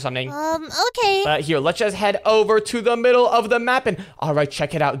box or something. Okay. But here, let's just head over to the middle of the map. And all right,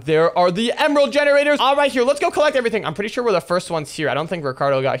 check it out. There are the emerald generators. All right, here, let's go collect everything. I'm pretty sure we're the first ones here. I don't think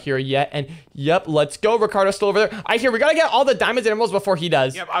Ricardo got here yet. And yep, let's go. Ricardo's still over there. All right, here, we gotta get all the diamonds and emeralds before he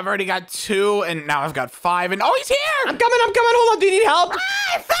does. Yep, I've already got 2, and now I've got 5, and oh, he's here! I'm coming. Hold on. Do you need help?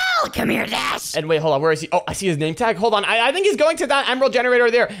 I fell! Come here, Dash. And wait, hold on. Where is he? Oh, I see his name tag. Hold on. I think he's going to that emerald generator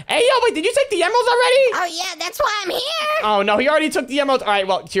there. Hey, yo, wait, did you take the emeralds already? Oh, yeah, that's why I'm here. Oh, no, he already took the emeralds. All right,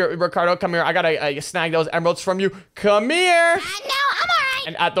 well, here, Ricardo, come here. I gotta snag those emeralds from you. Come here. No, I'm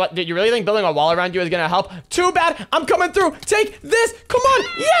all right. And did you really think building a wall around you is gonna help? Too bad. I'm coming through. Take this. Come on.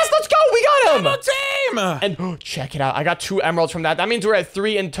 Yes, let's go. We got him. Emerald team. And check it out. I got 2 emeralds from that. That means we're at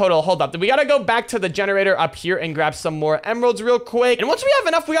 3 in total. Hold up. We gotta go back to the generator up here and grab some more emeralds real quick. And once we have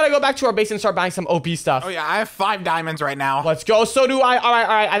enough, we gotta go back to our base and start buying some OP stuff. Oh, yeah, I have 5 diamonds right now. Let's go. So do I. All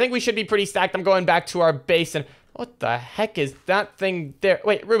right. I think we should be pretty stacked. I'm going back to our base and What the heck is that thing there?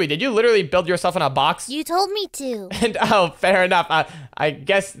 Wait, Ruby, did you literally build yourself in a box? You told me to. And oh, fair enough. I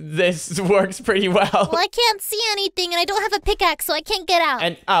guess this works pretty well. Well, I can't see anything, and I don't have a pickaxe, so I can't get out.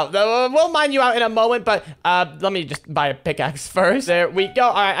 And we'll mine you out in a moment, but let me just buy a pickaxe first. There we go.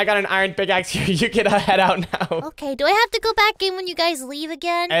 All right, I got an iron pickaxe here. You can head out now. Okay, do I have to go back in when you guys leave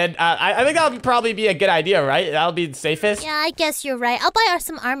again? And I think that'll probably be a good idea, right? That'll be the safest. Yeah, I guess you're right. I'll buy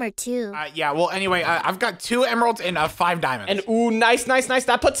some armor, too. Yeah, well, anyway, I've got 2 emeralds and 5 diamonds. And ooh, nice.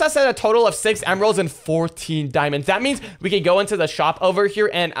 That puts us at a total of 6 emeralds and 14 diamonds. That means we can go into the shop over here,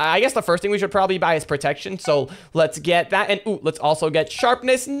 and I guess the first thing we should probably buy is protection. So let's get that, and ooh, let's also get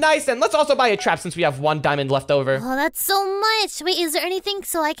sharpness. Nice, and let's also buy a trap since we have 1 diamond left over. Oh, that's so much. Wait, is there anything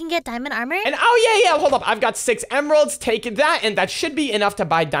so I can get diamond armor? And oh yeah, hold up. I've got 6 emeralds. Take that, and that should be enough to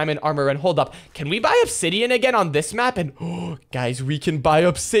buy diamond armor. And hold up, can we buy obsidian again on this map? And oh, guys, we can buy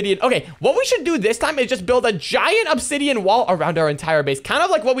obsidian. Okay, what we should do this time is just build a giant obsidian wall around our entire base, kind of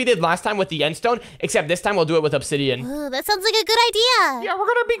like what we did last time with the endstone, except this time we'll do it with obsidian. Ooh, that sounds like a good idea. Yeah, we're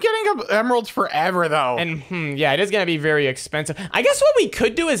gonna be getting emeralds forever, though. And yeah, it is gonna be very expensive. I guess what we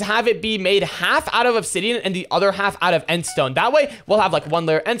could do is have it be made half out of obsidian and the other half out of endstone. That way, we'll have like 1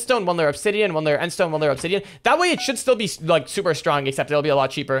 layer endstone, 1 layer obsidian, 1 layer endstone, 1 layer obsidian. That way, it should still be like super strong, except it'll be a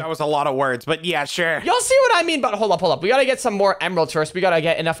lot cheaper. That was a lot of words, but yeah, sure. You'll see what I mean, but hold up. We gotta get some more emeralds first. We gotta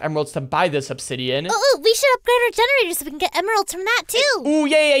get enough emeralds to buy this obsidian. Oh, we should upgrade our generator so we can get emeralds from that, too. Ooh,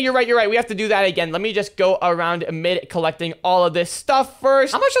 yeah, you're right. We have to do that again. Let me just go around mid collecting all of this stuff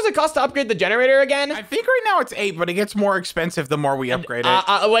first. How much does it cost to upgrade the generator again? I think right now it's 8, but it gets more expensive the more we upgrade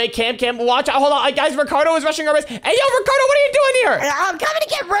it. Wait, Cam, watch out. Hold on. Guys, Ricardo is rushing our base. Hey, yo, Ricardo, what are you doing here? I'm coming to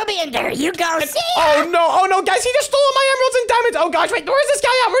get Ruby in there. You go. See ya. Oh no, guys, he just stole all my emeralds and diamonds. Oh gosh, wait, where's this guy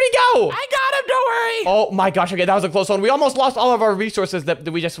at? Where'd he go? I got him, don't worry. Oh my gosh, okay, that was a close one. We almost lost all of our resources that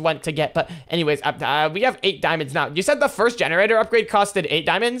we just went to get. But anyways, we have 8 diamonds now. You said the first generator upgrade costed 8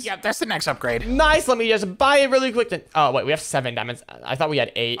 diamonds? Yeah, that's the next upgrade. Nice, let me just buy it really quick. Oh, wait, we have 7 diamonds. I thought we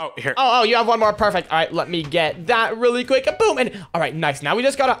had 8. Oh, here. Oh, you have 1 more. Perfect. All right, let me get that really quick. Boom. And all right, nice. Now we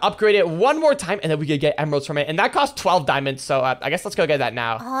just gotta upgrade it 1 more time, and then we could get emeralds from it. And that costs 12 diamonds, so I guess let's go get that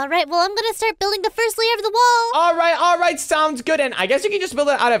now. All right, well, I'm gonna start building the first layer of the wall. All right, sounds good. And I guess you can just build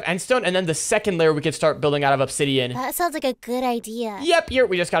it out of endstone, and then the second layer we could start building out of obsidian. That sounds like a good idea. Yep, here,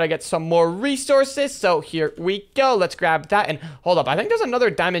 we just gotta get some more resources. So here we go. Let's grab that. And hold up, I think there's another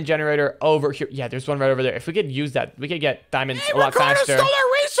diamond generator over here. Yeah, there's one right over there. If we could use that, we could get diamonds a lot faster. Stole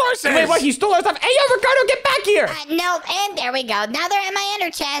our resources. Wait, what? He stole our stuff. Hey, yo, Ricardo, get back here. No, and there we go. Now they're in my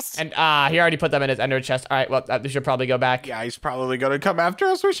ender chest. And he already put them in his ender chest. All right, well, we should probably go back. Yeah, he's probably gonna come after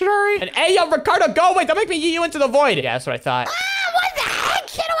us. We should hurry. And hey, yo, Ricardo, go away. Don't make me yeet you into the void. Yeah, that's what I thought. What the heck?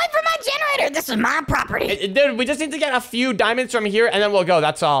 Get away from my generator. This is my property. Dude, we just need to get a few diamonds from here, and then we'll go.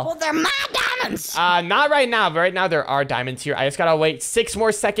 That's all. Well, they're my diamonds. Not right now. But right now, there are diamonds here. I just gotta wait 6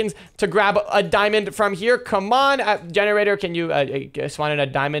 more seconds to grab a diamond from here. Come on, generator. Can you spawn in a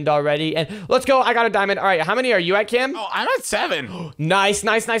diamond already? And let's go. I got a diamond. All right, how many are you at, Kim? Oh, I'm at 7. Nice.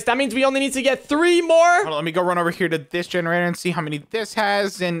 That means we only need to get 3 more. Hold on, let me go run over here to this generator and see how many this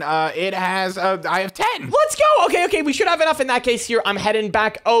has. And it has, I have 10. Let's go. Okay. We should have enough in that case here. I'm heading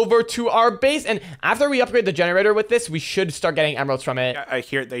back over to our base. And after we upgrade the generator with this, we should start getting emeralds from it.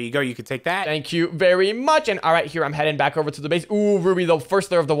 Here, there you go. You can take that. Thank you very much. And all right, here, I'm heading back over to the base. Ooh, Ruby, the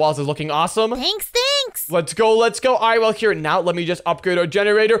first layer of the walls is looking awesome. Thanks. Let's go. All right, well, here, now let me just upgrade our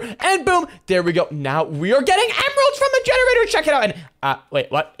generator. And boom, there we go. Now we are getting emeralds from the generator. Check it out. And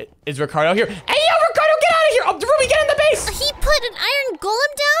wait, what? Is Ricardo here? Hey, yo, Ricardo, get out of here. Oh, Ruby, get in the base. He put an iron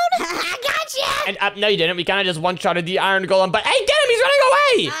golem down? I gotcha. And no, you didn't. We kind of just one-shotted the iron golem. But hey, get him. He's running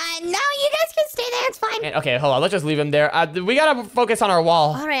away. No, you guys can stay there. It's fine. And, okay, hold on. Let's just leave him there. We got to focus on our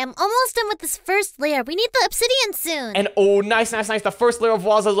wall. All right, I'm almost done with this first layer. We need the obsidian soon. And oh, nice. The first layer of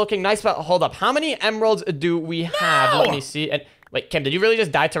walls is looking nice. But hold up. How many emeralds do we have? Let me see. And wait, Kim, did you really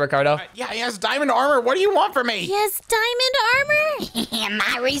just die to Ricardo? Yeah, he has diamond armor. What do you want from me? He has diamond armor?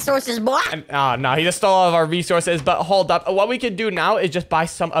 My resources, boy. And, oh, no, he just stole all of our resources. But hold up. What we could do now is just buy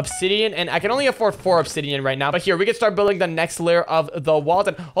some obsidian. And I can only afford 4 obsidian right now. But here, we can start building the next layer of the walls.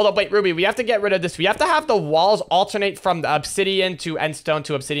 And hold up, wait, Ruby, we have to get rid of this. We have to have the walls alternate from the obsidian to endstone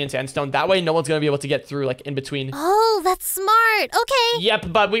to obsidian to endstone. That way, no one's going to be able to get through, like, in between. Oh, that's smart. Okay.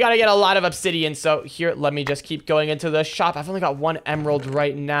 Yep, but we got to get a lot of obsidian. So here, let me just keep going into the shop. I've only got 1 emerald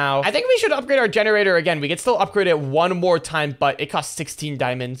right now. I think we should upgrade our generator again. We could still upgrade it 1 more time, but it costs 16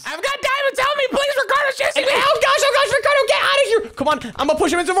 diamonds. I've got diamonds. Help me, please, Ricardo. chasing me. Oh gosh, Ricardo, get out of here. Come on, I'm gonna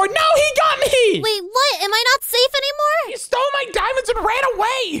push him into the void. No, he got me. Wait, what? Am I not safe anymore? He stole my diamonds and ran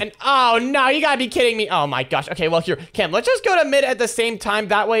away. And oh no, you gotta be kidding me. Oh my gosh. Okay, well here, Cam, let's just go to mid at the same time.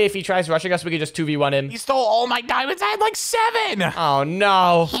 That way, if he tries rushing us, we can just 2v1 him. He stole all my diamonds. I had like 7. Oh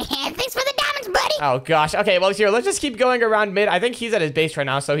no. Thanks for the diamonds, buddy. Oh gosh. Okay, well here, let's just keep going around mid. I think he's at his base right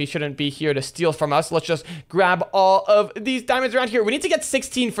now, so he shouldn't be here to steal from us. Let's just grab all of these diamonds around here. We need to get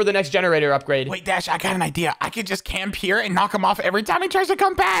 16 for the next generator upgrade. Wait, Dash, I got an idea. I could just camp here and knock him off every time he tries to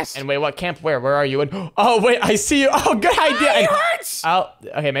come past. And wait, what camp? Where are you? And oh wait, I see you. Oh, good idea. It hurts. Oh,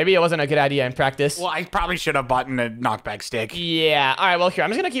 okay, maybe it wasn't a good idea in practice. Well, I probably should have bought a knockback stick. Yeah. All right. Well, here, I'm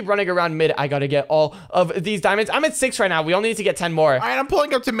just gonna keep running around mid. I gotta get all of these diamonds. I'm at 6 right now. We only need to get 10 more. All right, I'm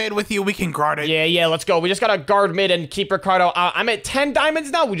pulling up to mid with you. We can guard it. Yeah. Let's go. We just gotta guard mid and keep Ricardo. I'm at 10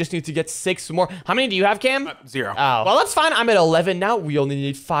 diamonds now. We just need to get 6 more. How many do you have, Cam? 0. Oh, well, that's fine. I'm at 11 now. We only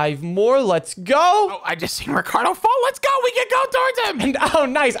need 5 more. Let's go. Oh, I just seen Ricardo fall. Let's go. We can go towards him. And oh,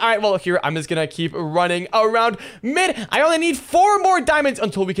 nice. All right. Well, here, I'm just gonna keep running around mid. I only need 4 more diamonds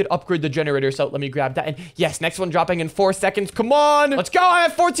until we can upgrade the generator. So let me grab that. And yes, next one dropping in 4 seconds. Come on. Let's go. I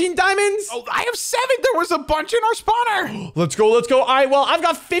have 14 diamonds. Oh, I have 7. There was a bunch in our spawner. Let's go. All right. Well, I've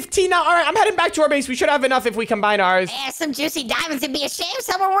got 15 now. All right. I'm heading back to our base. We should have enough if we combine ours. Yeah, some juicy diamonds. It'd be a shame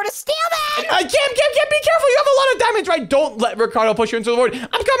someone were to steal that. Cam, be careful. You have a lot of diamonds, right? Don't let Ricardo push you into the void. I'm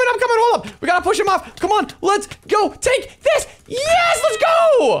coming. Hold up. We gotta push him off. Come on. Let's go. Take this. Yes, let's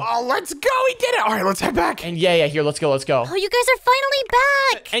go. Oh, let's go. We did it. All right, let's head back. And yeah, here. Let's go. Oh, you guys are finally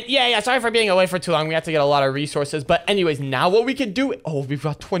back. And yeah, sorry for being away for too long. We had to get a lot of resources. But anyways, now what we could do, we've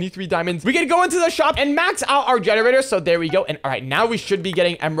got 23 diamonds. We can go into the shop and max out our generator. So there we go. And all right, now we should be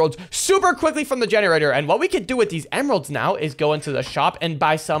getting emeralds super quickly from the generator. And what we could do with these emeralds now is go into the shop and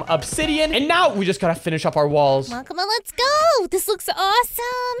buy some obsidian. And now we just gotta finish up our walls. Come on, let's go. This looks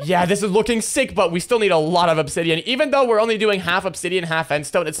awesome. Yeah, this is looking sick, but we still need a lot of obsidian. Even though we're only doing half obsidian, half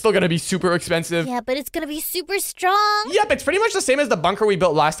endstone, it's still gonna be super expensive. Yeah, but it's gonna be super strong. Yep, it's pretty much the same as the bunker we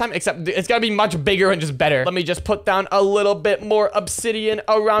built last time, except it's gonna be much bigger and just better. Let me just put down a little bit more obsidian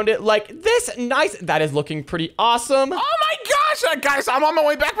around it like this. Nice. That is looking pretty awesome. Oh my gosh, guys, I'm on my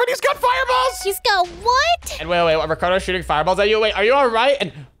way back, but he's got fireballs. He's got what? And wait, what? Ricardo's shooting fireballs at you? Wait, are you all right?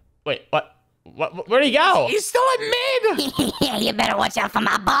 And wait, what? Where'd he go? He's still at mid. Yeah, you better watch out for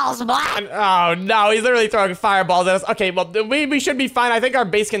my balls, boy. Oh, no, he's literally throwing fireballs at us. Okay, well, we should be fine. I think our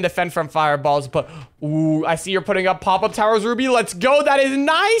base can defend from fireballs, but ooh, I see you're putting up pop-up towers, Ruby. Let's go. That is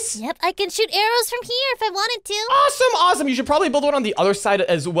nice. Yep, I can shoot arrows from here if I wanted to. Awesome. You should probably build one on the other side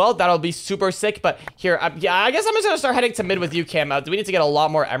as well. That'll be super sick. But here, yeah, I guess I'm just going to start heading to mid with you, Cam. We need to get a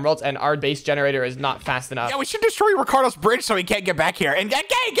lot more emeralds, and our base generator is not fast enough. Yeah, we should destroy Ricardo's bridge so he can't get back here. And get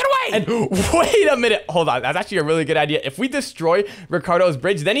away. And wait a minute. Hold on. That's actually a really good idea. If we destroy Ricardo's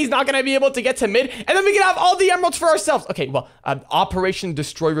bridge, then he's not going to be able to get to mid, and then we can have all the emeralds for ourselves. Okay, well, Operation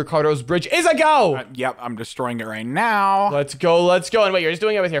Destroy Ricardo's Bridge is a go. Yep, I'm destroying it right now. Let's go. And wait, you're just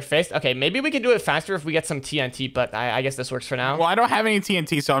doing it with your fist? Okay, maybe we can do it faster if we get some TNT, but I guess this works for now. Well, I don't have any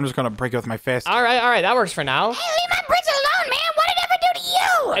TNT, so I'm just going to break it with my fist. All right. That works for now. Hey, leave my bridge alone, man. What did it ever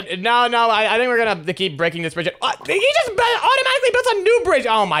do to you? No, I think we're going to keep breaking this bridge. He just automatically built a new bridge.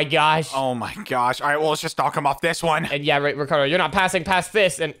 Oh, my gosh. Oh, my gosh. All right, well, let's just knock him off this one. And yeah, right, Ricardo, you're not passing past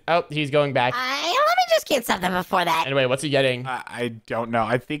this. And, oh, he's going back. Let me just get something before that. Anyway, what's he getting? I don't know.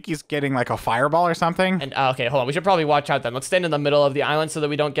 I think he's getting like a fireball or something. And okay, hold on. We should probably watch out then. Let's stand in the middle of the island so that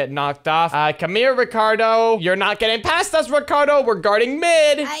we don't get knocked off. Come here, Ricardo. You're not getting past us, Ricardo. We're guarding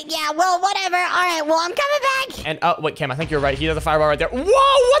mid. Yeah, well, whatever. All right, well, I'm coming back. And oh, wait, Cam, I think you're right. He does a fireball right there.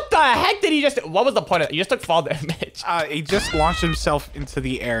 Whoa, what the heck did he just do? What was the point of it? He just took fall damage. He just launched himself into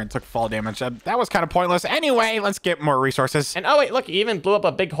the air and took fall damage. That was kind of pointless. Anyway, let's get more resources. And oh, wait, look, he even blew up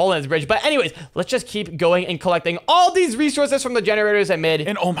a big hole in his bridge. But anyways, let's just keep going and collecting all these resources from the generators at mid.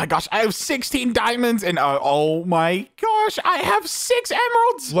 And oh my gosh, I have 16 diamonds. And oh my gosh, I have 6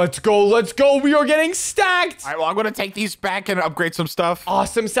 emeralds. Let's go. We are getting stacked. All right, well, I'm going to take these back and upgrade some stuff.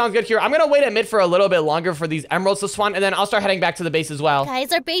 Awesome. Sounds good here. I'm going to wait at mid for a little bit longer for these emeralds to spawn, and then I'll start heading back to the base as well.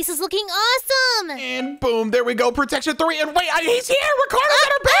 Guys, our base is looking awesome. And boom, there we go. Protection 3. And wait, he's here. Ricardo's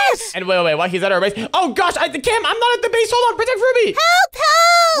at our base. And wait, what? He's at our base? Oh gosh, Cam, I'm not at the base. Hold on, protect Ruby.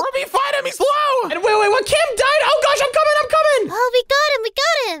 Help! Ruby, find him. He's low. And wait, what? Cam died? Oh gosh, I'm coming. Oh, we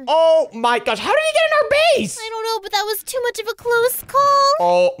got him. Oh my gosh, how did he get in our base? I don't know, but that was too much of a close call.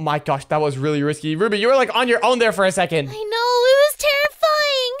 Oh my gosh, that was really risky. Ruby, you were like on your own there for a second. I know, it was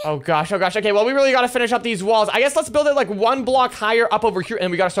terrifying. Oh gosh. Okay, well, we really gotta finish up these walls. I guess let's build it like one block higher up over here,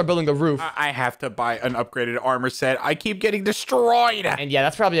 and we gotta start building the roof. I have to buy an upgraded armor set. I keep getting destroyed. And yeah,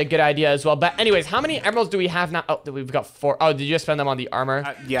 that's probably a good idea as well. But anyways, how many emeralds do we have now? Oh, we've got 4. Oh, did you just spend them on the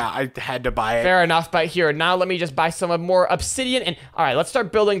armor? Yeah, I had to buy it. Fair enough, but here, now let me just buy some more obsidian. And all right, let's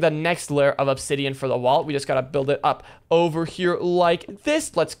start building the next layer of obsidian for the wall. We just gotta build it up over here like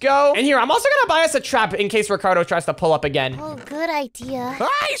this. Let's go. And here, I'm also gonna buy us a trap in case Ricardo tries to pull up again. Oh, good idea.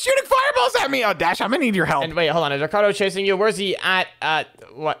 Ah, he's shooting fireballs at me. Oh, Dash, I'm gonna need your help. And wait, hold on. Is Ricardo chasing you? Where's he at?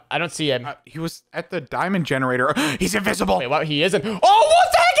 What? I don't see him. He was at the diamond generator. He's invisible. Wait, what? He isn't. Oh, what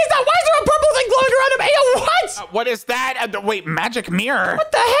the heck is that? Why is there a purple thing glowing around him? Ayo, what? What is that? Wait, magic mirror.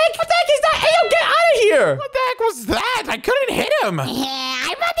 What the heck? What the heck is that? Ayo, get out of here. What the heck was that? I couldn't hit him. Yeah,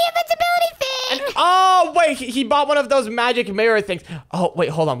 I bought the invincibility thing. Oh, wait, he bought one of those magic mirror things. Oh, wait,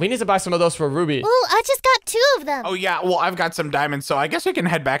 hold on. We need to buy some of those for Ruby. Ooh, I just got 2 of them. Oh, yeah. Well, I've got some diamonds, so I guess we can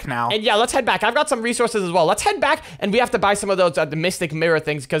head back now. And yeah, let's head back. I've got some resources as well. Let's head back, and we have to buy some of those the mystic mirror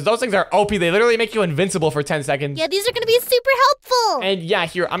things, because those things are OP. They literally make you invincible for 10 seconds. Yeah, these are gonna be super helpful. And yeah,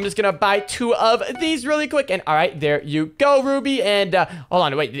 here, I'm just gonna buy 2 of these really quick. And all right, there you go, Ruby. And hold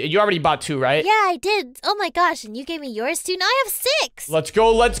on, wait, you already bought 2, right? Yeah, I did. Oh my gosh, and you gave me yours too. Now I have 6. Let's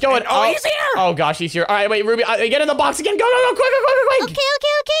go. And he's here. Oh gosh, he's here. All right, wait, Ruby, get in the box again. Go, quick.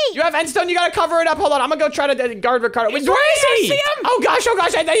 Okay. You have endstone. You gotta cover it up. Hold on, I'm gonna go try to guard Ricardo. Wait, where is he? See him? Oh gosh,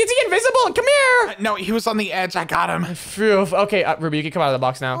 is he invisible? Come here. No, he was on the edge. I got him. Phew. Okay, Ruby, you can come out of the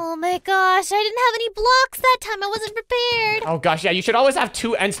box now. Oh my gosh, I didn't have any blocks that time. I wasn't prepared. Oh gosh, yeah, you should always have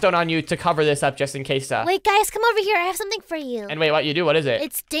 2 endstone on you to cover this up just in case. Wait, guys, come over here. I have something for you. And wait, what you do? What is it?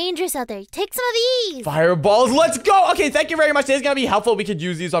 It's dangerous out there. Take some of these. Fireballs. Let's go. Okay, thank you very much. This is gonna be helpful. We could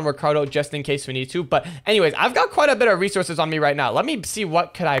use these on Ricardo just in case we need to. But anyways, I've got quite a bit of resources on me right now. Let me see,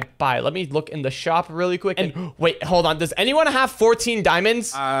 what could I buy? Let me look in the shop really quick. And wait, hold on. Does anyone have 14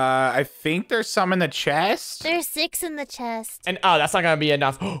 diamonds? I think there's some in the chest. There's 6 in the chest. And oh, that's not gonna be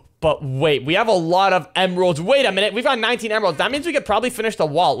enough. But wait, we have a lot of emeralds. Wait a minute, we've got 19 emeralds. That means we could probably finish the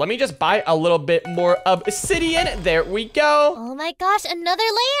wall. Let me just buy a little bit more obsidian. There we go. Oh my gosh, another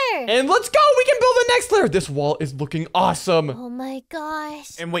layer. And let's go. We can build the next layer. This wall is looking awesome. Oh my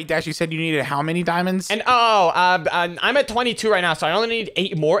gosh. And wait, Dash, you said you needed how many diamonds? And I'm at 22 right now, so I only need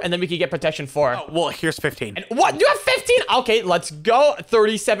 8 more, and then we can get protection 4. Oh, well, here's 15. And what? You have 15? Okay, let's go.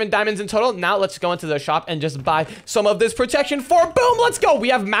 37 diamonds in total. Now let's go into the shop and just buy some of this protection 4. Boom, let's go. We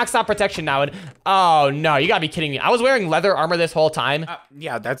have maxed out protection now. And oh no, you gotta be kidding me. I was wearing leather armor this whole time.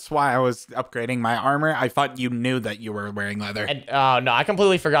 Yeah, that's why I was upgrading my armor. I thought you knew that you were wearing leather. And oh no, I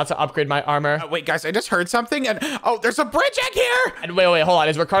completely forgot to upgrade my armor. Wait, guys, I just heard something. And oh, there's a bridge egg here. And wait, hold on.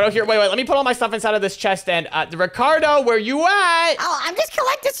 Is Ricardo here? Wait, let me put all my stuff inside of this chest. And Ricardo, where you at? Oh, I'm just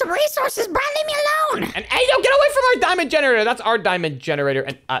collecting some resources, bro. Leave me alone. And hey, yo, get away from our diamond generator. That's our diamond generator.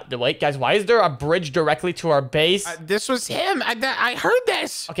 And wait, guys, why is there a bridge directly to our base? This was him. I heard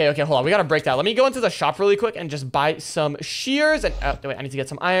this. Okay, hold on. We gotta break that. Let me go into the shop really quick and just buy some shears. And wait, I need to get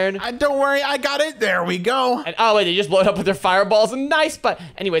some iron. Don't worry, I got it. There we go. And oh wait, they just blow it up with their fireballs. Nice. But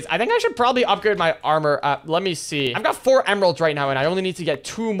anyways, I think I should probably upgrade my armor. Let me see. I've got 4 emeralds right now, and I only need to get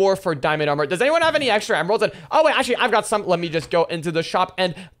 2 more for diamond armor. Does anyone have any extra emeralds? And oh wait, actually, I've got some. Let me just go into the shop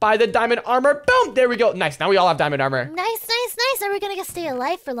and buy the diamond armor. Boom. There we go. Nice. Now we all have diamond armor. Nice. Are we gonna stay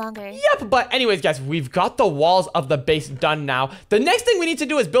alive for longer? Yep. But anyways, guys, we've got the walls of the base done now. The next thing we need to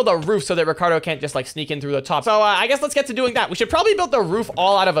do is build a roof so that Ricardo can't just like sneak in through the top. So I guess let's get to doing that. We should probably build the roof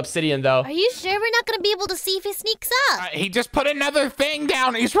all out of obsidian though. Are you sure we're not gonna be able to see if he sneaks up? He just put another thing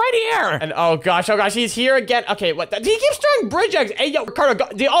down. He's right here. And oh gosh, he's here again. Okay, what? He keeps throwing bridge eggs. Hey, yo, Ricardo,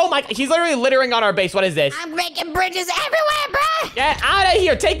 oh my, he's literally littering on our base. What is this? I'm making bridges everywhere, bruh. Get out of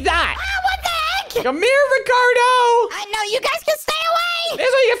here. Take that. What the heck? Come here, Ricardo. I know, you guys can stay away. This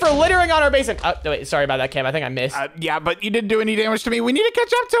is what you get for littering on our base. And wait, sorry about that, Cam. I think I missed. Yeah, but you didn't do any damage to me. We need to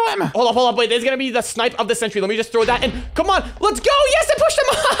catch up to him. Hold up. Wait, there's gonna be the snipe of the century. Let me just throw that in. Come on, let's go. Yes, I pushed him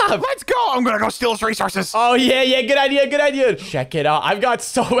off. Let's go. I'm gonna go steal his resources. Oh, yeah. Good idea. Check it out. I've got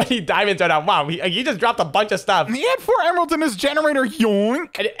so many diamonds right now. Wow, he just dropped a bunch of stuff. He had 4 emeralds in his generator.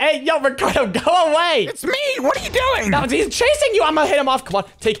 Yoink. And, hey, yo, Ricardo, go away. It's me. What are you doing? No, he's chasing you. I'm gonna hit him off. Come on,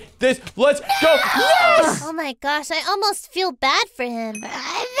 take this. Let's go. Yes. Oh my gosh, I almost feel bad for him.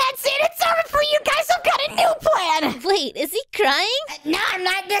 That's it. It's over for you guys. I've got a new plan. Wait, is he crying? No, I'm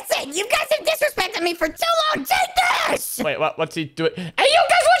not. That's it. You guys have disrespected me for too long. Take this. Wait, what's he doing? Hey, you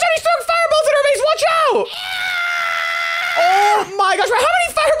guys, watch out. He's throwing fireballs at our base. Watch out. Oh my gosh, how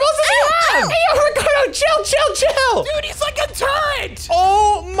many fireballs does he have? Hey, yo, Ricardo, chill. Dude, he's like a turret.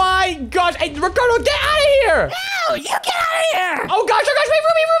 Oh my gosh. Hey, Ricardo, get out of here. No, No, you get out of here! Oh gosh, wait,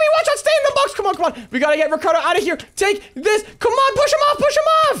 Ruby, watch out, stay in the box. Come on. We gotta get Ricardo out of here. Take this. Come on, push him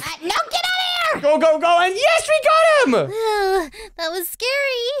off. No, get out of here! Go, and yes, we got him. That was scary.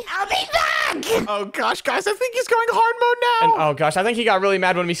 I'll be back! Oh gosh, guys, I think he's going hard mode now. And oh gosh, I think he got really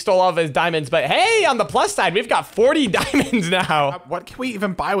mad when we stole all of his diamonds. But hey, on the plus side, we've got 40 diamonds now. What can we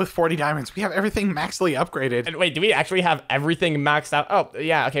even buy with 40 diamonds? We have everything maxily upgraded. And wait, do we actually have everything maxed out? Oh,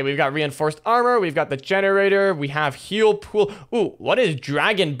 yeah, okay, we've got reinforced armor, we've got the generator, we have heal pool. Ooh, what is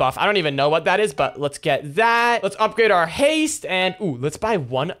dragon buff? I don't even know what that is, but let's get that. Let's upgrade our haste, and ooh, let's buy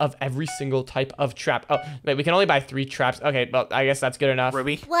one of every single type of trap. Oh, wait, we can only buy 3 traps. Okay, well, I guess that's good enough.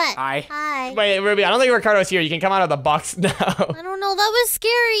 Ruby. What? Hi. Wait, Ruby, I don't think Ricardo's here. You can come out of the box now. I don't know. That was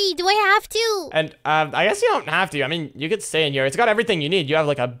scary. Do I have to? And I guess you don't have to. I mean, you could stay in here. It's got everything you need. You have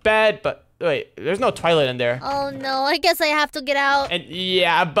like a bed, but wait, there's no toilet in there. Oh no, I guess I have to get out. And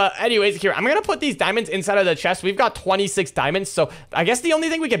yeah, but anyways, here, I'm gonna put these diamonds inside of the chest. We've got 26 diamonds, so I guess the only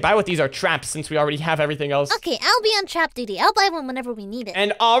thing we could buy with these are traps since we already have everything else. Okay, I'll be on trap duty. I'll buy one whenever we need it.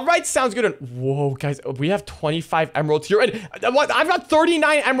 And all right, sounds good. And whoa, guys, we have 25 emeralds here. And what? I've got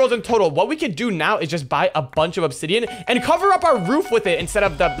 39 emeralds in total. What we could do now is just buy a bunch of obsidian and cover up our roof with it instead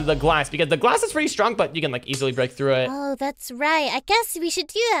of the glass, because the glass is pretty strong, but you can like easily break through it. Oh, that's right. I guess we should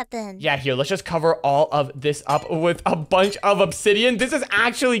do that then. Yeah, here, let's just cover all of this up with a bunch of obsidian. This is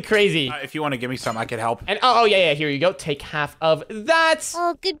actually crazy. If you want to give me some, I could help. And oh yeah, here you go. Take half of that.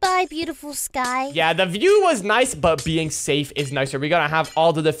 Oh, goodbye, beautiful sky. Yeah, the view was nice, but being safe is nicer. We gotta have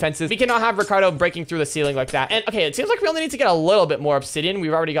all the defenses. We cannot have Ricardo breaking through the ceiling like that. And okay, it seems like we only need to get a little bit more obsidian.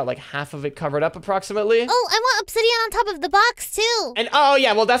 We've already got like half of it covered up approximately. Oh, I want obsidian on top of the box too. And oh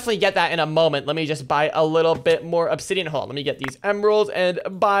yeah, we'll definitely get that in a moment. Let me just buy a little bit more obsidian. Hold on, let me get these emeralds and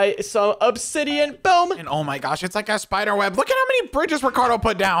buy some obsidian. Boom. And oh my gosh, it's like a spider web. Look at how many bridges Ricardo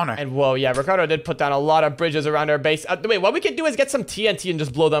put down. And whoa, yeah, Ricardo did put down a lot of bridges around our base. Wait, what we could do is get some TNT and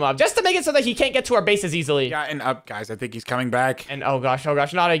just blow them up, just to make it so that he can't get to our bases easily. Yeah, and guys, I think he's coming back. And oh gosh,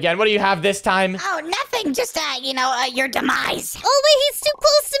 not again. What do you have this time? Oh, nothing. Just, your demise. Oh, wait, he's too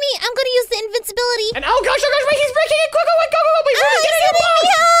close to me. I'm gonna use the invincibility. And oh gosh, wait, he's breaking it. Quick, go. Wait, Ruby, get in your box.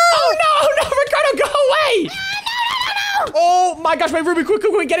 Oh no, Ricardo, go away. No. Oh my gosh, wait, Ruby,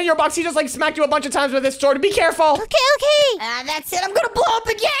 quick, get in your box. He just like smacked you a bunch of times with his sword. Be careful. Okay. That's it. I'm gonna blow up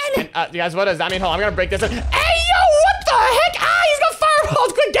again. And, guys, what does that mean? Hold on, I'm gonna break this. Hey, yo, what the heck? He's got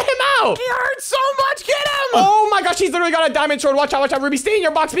fireballs. Quick, get him out. He hurt so much. Get him. Oh my gosh, he's literally got a diamond sword. Watch out, Ruby. Stay in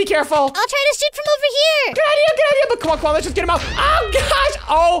your box. Be careful. I'll try to shoot from over here. Good idea. But come on, let's just get him out. Oh gosh.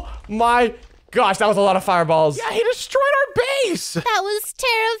 Oh my gosh, that was a lot of fireballs. Yeah, he destroyed our base. That was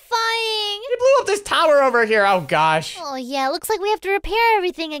terrifying. He blew up this tower over here. Oh gosh. Oh yeah, looks like we have to repair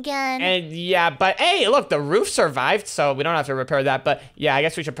everything again. And yeah, but hey, look, the roof survived, so we don't have to repair that. But yeah, I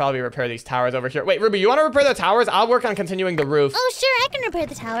guess we should probably repair these towers over here. Wait, Ruby, you want to repair the towers? I'll work on continuing the roof. Oh sure, I can repair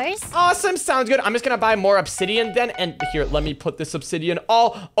the towers. Awesome, sounds good. I'm just gonna buy more obsidian then. And here, let me put this obsidian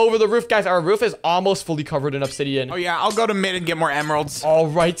all over the roof. Guys, our roof is almost fully covered in obsidian. Oh yeah, I'll go to mid and get more emeralds. All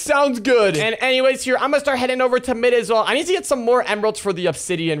right, sounds good. And anyways, here, I'm gonna start heading over to mid as well. I need to get some more emeralds for the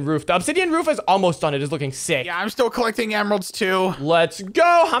obsidian roof. The obsidian roof is almost done. It is looking sick. Yeah, I'm still collecting emeralds too. Let's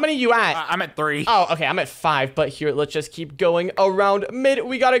go. How many you at? I'm at 3. Oh, okay, I'm at 5, but here, let's just keep going around mid.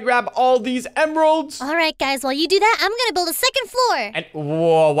 We gotta grab all these emeralds. All right, guys, while you do that, I'm gonna build a second floor. And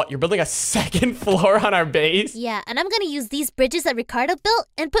whoa, what? You're building a second floor on our base? Yeah, and I'm gonna use these bridges that Ricardo built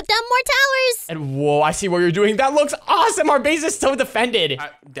and put down more towers. And whoa, I see what you're doing. That looks awesome. Our base is so defended.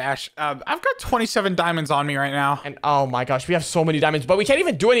 Dash, I've got 27 diamonds on me right now. And oh my gosh, we have so many diamonds, but we can't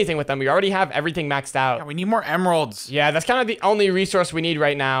even do anything with them. We already have everything maxed out. Yeah, we need more emeralds. Yeah, that's kind of the only resource we need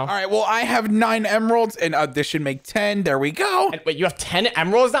right now. All right, well, I have 9 emeralds, and this should make 10. There we go. And wait, you have 10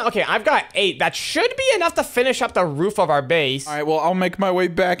 emeralds now? Okay, I've got 8. That should be enough to finish up the roof of our base. All right, well, I'll make my way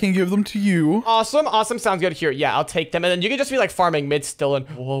back and give them to you. Awesome. Sounds good. Here, yeah, I'll take them. And then you can just be like farming mid still. And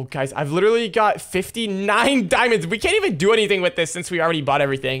whoa, guys, I've literally got 59 diamonds. We can't even do anything with this since we already bought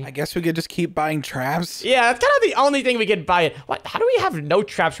everything. I guess we could just keep buying traps. Yeah, that's kind of the only thing we could buy. What? How do we have no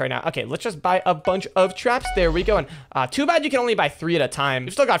traps right now? Okay, let's just buy a bunch of traps. There we go. And too bad you can only buy 3 at a time.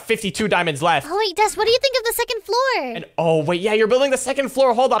 We've still got 52 diamonds left. Oh wait, Des, what do you think of the second floor? And oh wait, yeah, you're building the second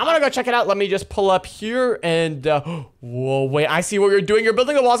floor. Hold on, I'm gonna go check it out. Let me just pull up here and Whoa, wait, I see what you're doing. You're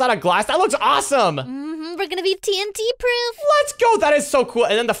building the walls out of glass. That looks awesome. We're gonna be TNT proof. Let's go. That is so cool.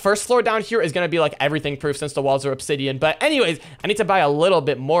 And then the first floor down here is going to be like everything proof since the walls are obsidian. But anyways, I need to buy a little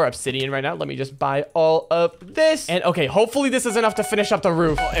bit more obsidian right now. Let me just buy all of this. And okay, hopefully this is enough to finish up the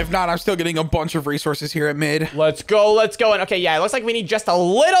roof. If not, I'm still getting a bunch of resources here at mid. Let's go. Let's go. And okay, yeah, it looks like we need just a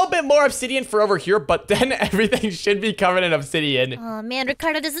little bit more obsidian for over here, but then everything should be covered in obsidian. Oh man,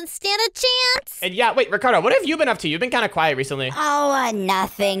 Ricardo doesn't stand a chance. And yeah, wait, Ricardo, what have you been up to? You've been kind of quiet recently. Oh,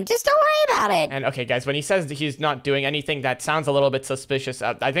 nothing. Just don't worry about it. And okay, guys, when he says that he's not doing anything, that sounds a little bit suspicious.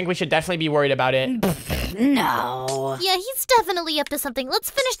 I think we should definitely be worried about it. No. Yeah, he's definitely up to something. Let's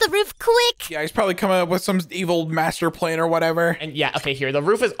finish the roof quick. Yeah, he's probably coming up with some evil master plan or whatever. And yeah, okay, here, the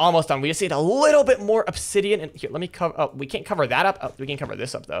roof is almost done. We just need a little bit more obsidian. And here, let me cover, oh, we can't cover that up. Oh, we can cover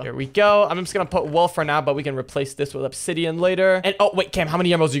this up, though. Here we go. I'm just gonna put wool for now, but we can replace this with obsidian later. And oh, wait, Cam, how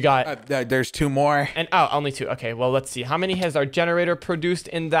many emeralds you got? There's 2 more. And oh, only 2. Okay, well, let's see. How many has our generator produced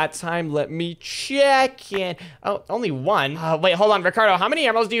in that time? Let me check. And oh, only 1. Wait, hold on, Ricardo. How many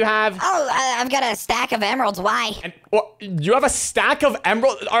emeralds do you have? Oh, I've got a stack of emeralds. Why? And what, you have a stack of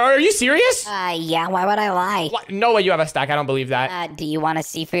emeralds? Are you serious? Yeah, why would I lie? What? No way you have a stack. I don't believe that. Do you want to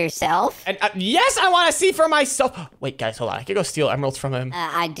see for yourself? And yes, I want to see for myself. Wait, guys, hold on. I could go steal emeralds from him.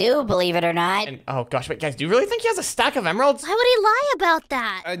 I do, believe it or not. And oh gosh, wait, guys, do you really think he has a stack of emeralds? Why would he lie about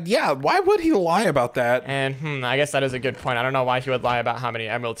that? Yeah, why would he lie about that? And I guess that is a good point. I don't know why he would lie about how many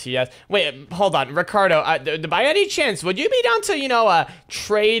emeralds he has. Wait, hold on, Ricardo. By any chance, would you be down to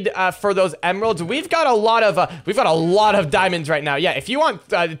trade for those emeralds? We've got a lot of diamonds right now. Yeah, if you want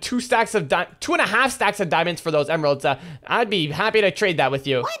 2.5 stacks of diamonds for those emeralds, I'd be happy to trade that with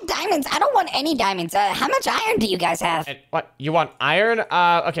you. What diamonds? I don't want any diamonds. How much iron do you guys have? And what, you want iron?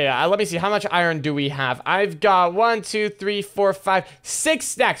 Okay, let me see. How much iron do we have? I've got 1, 2, 3, 4, 5, 6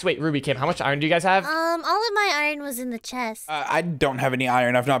 stacks. Wait, Ruby Kim, how much iron do you guys have? All of my iron was in the chest. I don't have any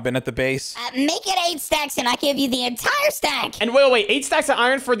iron. I've not been at the base. Make it 8 stacks and I give you the entire stack. And wait, 8 stacks of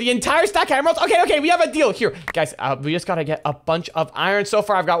iron for the entire stack of emeralds? Okay, we have a deal. Here, guys, we just gotta get a bunch of iron. So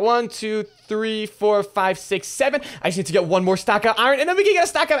far, I've got 1, 2, 3, 4, 5, 6, 7. I just need to get 1 more stack of iron, and then we can get a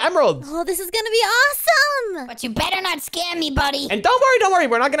stack of emeralds. Oh, this is gonna be awesome! But you better not scam me, buddy. And don't worry,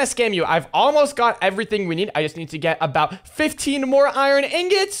 we're not gonna scam you. I've almost got everything we need. I just need to get about 15 more iron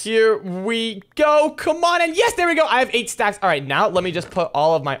ingots. Here we go. Come on, and yes, there we go. I have 8 stacks. All right, now let me just put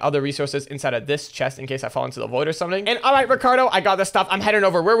all of my other resources inside of this chest in case I fall into the void or something. And all right, Ricardo, I got the stuff. I'm heading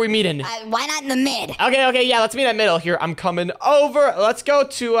over. Where are we meeting? Why not in the mid? Okay, yeah, let's meet at middle here. I'm coming over. Let's go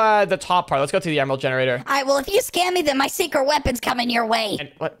to the top part. Let's go to the emerald generator. All right, well, if you scam me, then my secret weapon's coming your way.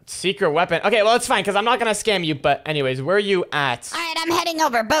 And what? Secret weapon? Okay, well, it's fine, because I'm not going to scam you. But anyways, where are you at? All right, I'm heading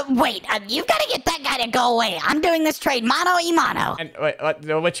over. But wait, you've got to get that guy to go away. I'm doing this trade mano y mano. And wait,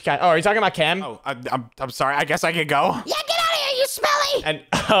 what, which guy? Oh, are you talking about Cam? Oh, I'm sorry. I guess I could go. Yeah, get out of here, you smelly. And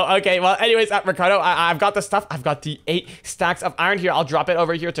oh, okay. Well, anyways, Ricardo, I've got the stuff. I've got the 8 stacks of iron here. I'll drop it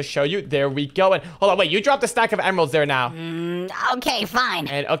over here to show you. There we go. And hold on, wait. You dropped a stack of emeralds there now. Okay, fine.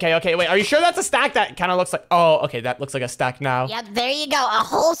 And okay. Wait, are you sure that's a stack? That kind of looks like. Oh, okay. That looks like a stack now. Yep, there you go. A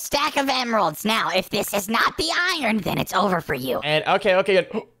whole stack of emeralds. Now, if this is not the iron, then it's over for you. And okay.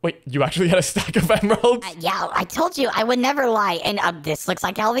 And, wait, you actually had a stack of emeralds? Yeah, I told you I would never lie. And this looks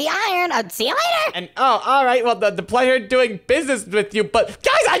like all the iron. See you later. And oh, all right. Well, the pleasure doing business with you. But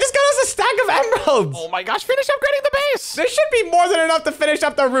guys, I just got us a stack of emeralds. Oh my gosh, finish upgrading the base. There should be more than enough to finish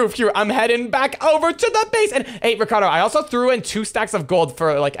up the roof. Here, I'm heading back over to the base. And hey, Ricardo, I also threw in 2 stacks of gold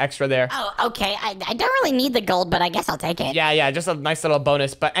for like extra there. Oh, okay. I don't really need the gold, but I guess I'll take it. Yeah, just a nice little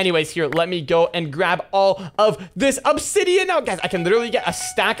bonus. But anyways, here, let me go and grab all of this obsidian. Now, guys, I can literally get a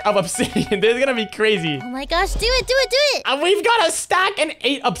stack of obsidian. This is gonna be crazy. Oh my gosh, do it. And we've got a stack and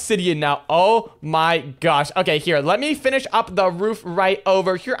 8 obsidian now. Oh my gosh. Okay, here, let me finish up the roof right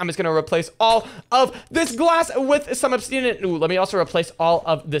over here. I'm just gonna replace all of this glass with some obsidian. Ooh, let me also replace all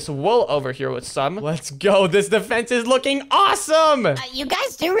of this wool over here with some. Let's go. This defense is looking awesome. You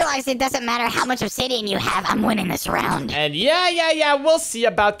guys do realize it doesn't matter how much obsidian you have. I'm winning this round. And yeah, we'll see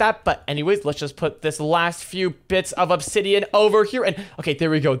about that. But anyways, let's just put this last few bits of obsidian over here. And okay, there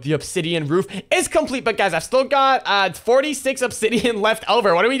we go. The obsidian roof is complete. But guys, I've still got 46 obsidian left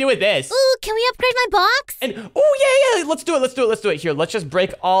over. What do we do with this? Ooh, can we upgrade my box? And oh yeah, let's do it. Here, let's just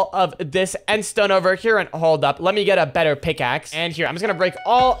break all of this endstone over here. And hold up, let me get a better pickaxe. And here, I'm just gonna break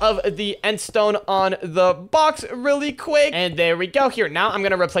all of the endstone on the box really quick. And there we go. Here, now I'm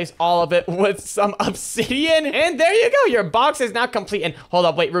gonna replace all of it with some obsidian. And there you go. Your box is now complete. And hold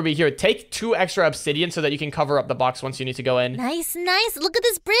up, wait, Ruby, here, take 2 extra obsidian so that you can cover up the box once you need to go in. Nice. Look at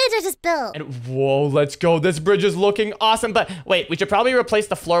this bridge I just built. And whoa, let's go. This bridge is looking awesome. But wait, we should probably replace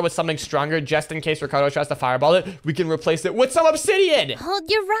the floor with something stronger just in case Ricardo tries to fireball it. We can replace it with some obsidian. Oh,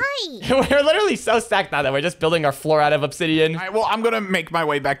 you're right. We're literally so stacked now that we're just building our floor out of obsidian. All right, well, I'm gonna make my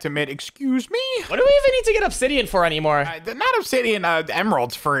way back to mid. Excuse me? What do we even need to get obsidian for anymore? Not obsidian,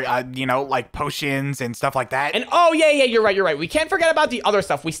 emeralds for, you know, like potions and stuff like that. And oh, yeah, you're right. We can't forget about the other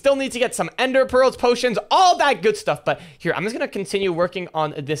stuff. We still need to get some ender pearls, potions, all that good stuff. But here, I'm just gonna continue working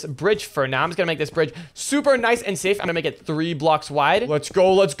on this bridge for now. I'm just gonna make this bridge super nice and safe. I'm gonna make it 3 blocks wide. Let's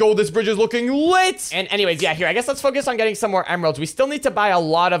go. This bridge is looking lit. And anyways, yeah, here, I guess let's focus on getting some more emeralds. We still need to buy a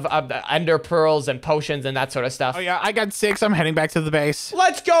lot of ender pearls and potions and that sort of stuff. Oh, yeah, I got 6. I'm heading back to the base.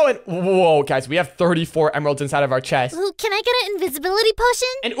 Let's go. And whoa, guys, we have 34 emeralds inside of our chest. Ooh, can I get an invisibility potion?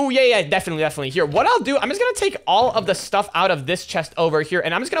 And ooh, yeah, definitely. Here, what I'll do, I'm just gonna take all of the stuff out of this chest over here,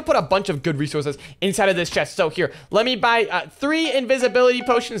 and I'm just gonna put a bunch of good resources inside of this chest. So here, let me buy 3 invisibility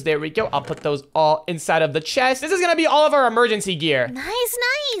potions. There we go. I'll put those all inside of the chest. This is gonna be all of our emergency gear. Nice.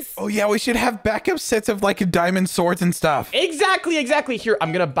 Oh, yeah, we should have backup sets of, like, diamond swords and stuff. Exactly. Here,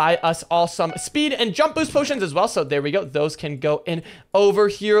 I'm gonna buy us all some speed and jump boost potions as well. So there we go. Those can go in over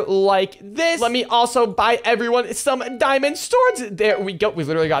here like this. Let me also buy everyone some diamond swords. There we go. We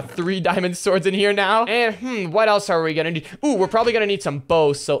literally got 3 diamond swords in here now. And what else are we gonna need? Ooh, we're probably gonna need some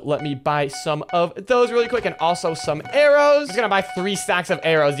bows. So let me buy some of those really quick, and also some arrows. I'm just gonna buy 3 stacks of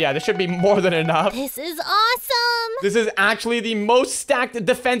arrows. Yeah, this should be more than enough. This is awesome. This is actually the most stacked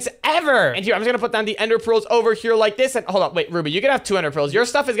defense ever. And here, I'm just gonna put down the ender pearls over here like this. And hold on, wait, Ruby, you can have 2 ender pearls. Your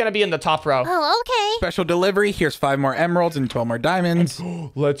stuff is gonna be in the top row. Oh, okay. Special delivery. Here's 5 more emeralds and 12 more diamonds.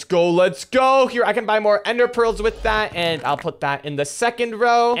 Let's go. Here, I can buy more ender pearls with that, and I'll put that in the second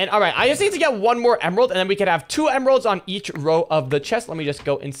row. And all right, I just need to get 1 more emerald, and then we could have 2 emeralds on each row of the chest. Let me just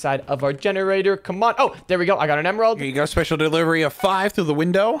go inside of our generator. Come on. Oh, there we go. I got an emerald. Here you go. Special delivery of 5 through the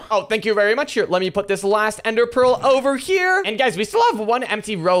window. Oh, thank you very much. Here, let me put this last ender pearl over here. And guys, we still have 1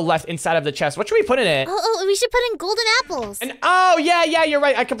 empty row left inside of the chest. What should we put in it? Oh, we should put in golden apples. And oh, yeah, you're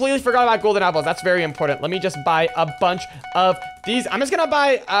right. I completely forgot about golden apples. That's very important. Let me just buy a bunch of these. I'm just gonna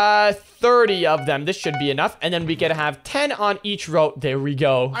buy 30 of them. This should be enough. And then we can have 10 on each row. There we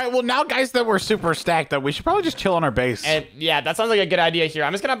go. All right, well, now, guys, that we're super stacked, though, we should probably just chill on our base. And yeah, that sounds like a good idea here.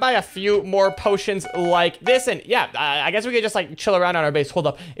 I'm just gonna buy a few more potions like this. And yeah, I guess we could just like chill around on our base. Hold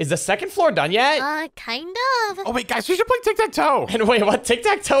up. Is the second floor done yet? Kind of. Oh, wait, guys, we should play tic-tac-toe. And wait, what?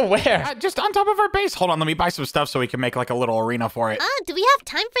 Tic-tac-toe where? Just on top of our base. Hold on, let me buy some stuff so we can make like a little arena for it. Do we have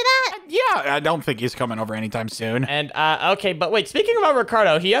time for that? Yeah, I don't think he's coming over anytime soon. And okay, but wait, speaking about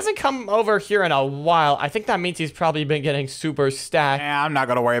Ricardo, he hasn't come over here in a while. I think that means he's probably been getting super stacked. Yeah, I'm not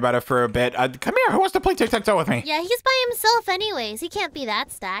gonna worry about it for a bit. Come here, who wants to play tic-tac-toe with me? Yeah, he's by himself anyways. He can't be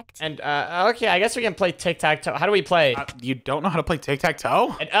that stacked. And okay, I guess we can play tic-tac-toe. How do we play? You don't know how to play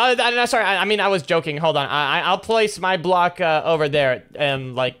tic-tac-toe? No, sorry. I mean, I was joking. Hold on. I'll place my block over there,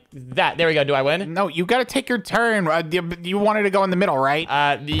 like that. There we go. Do I win? No, you gotta take your turn. You wanted to go in the middle, right?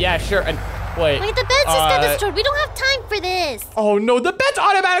 Yeah, sure. And wait, the beds just got destroyed. We don't have time for this. Oh no, the beds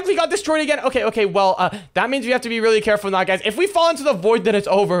automatically got destroyed again. Okay. Well, that means we have to be really careful now, guys. If we fall into the void, then it's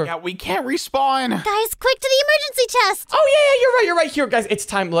over. Yeah, we can't respawn. Guys, quick to the emergency chest. Oh yeah, you're right. Here, guys, it's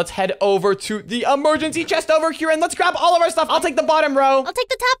time. Let's head over to the emergency chest over here, and let's grab all of our stuff. I'll take the bottom row. I'll take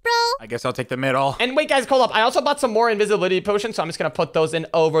the top row. I guess I'll take the middle. And wait, guys, hold up. I also bought some more invisibility potions, so I'm just gonna put those in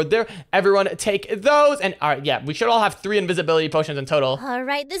over there. Everyone take those. And all right, yeah, we should all have 3 invisibility potions in total. All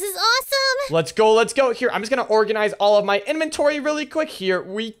right, this is awesome. Let's go. Here, I'm just gonna organize all of my inventory really quick. Here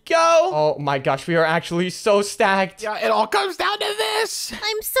we go. Oh my gosh, we are actually so stacked. Yeah, it all comes down to this.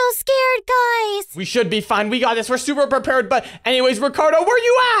 I'm so scared, guys. We should be fine. We got this. We're super prepared. But anyways, Ricardo, where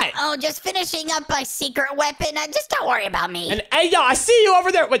you at? Oh, just finishing up my secret weapon. Just don't worry about me. And hey, yo, I see you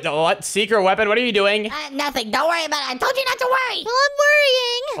over there. Wait, what? Secret weapon? What are you doing? Nothing. Don't worry about it. I told you not to worry. Well, I'm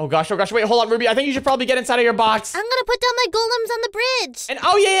worrying. Oh gosh. Wait, hold on, Ruby. I think you should probably get inside of your box. I'm gonna put down my golems on the bridge. And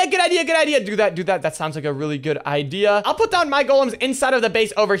oh yeah, good idea. Do that. That sounds like a really good idea. I'll put down my golems inside of the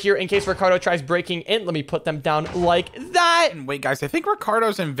base over here in case Ricardo tries breaking in. Let me put them down like that. And wait, guys, I think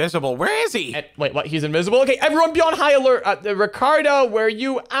Ricardo's invisible. Where is he? And wait, what? He's invisible? Okay, everyone be on high alert. Ricardo, where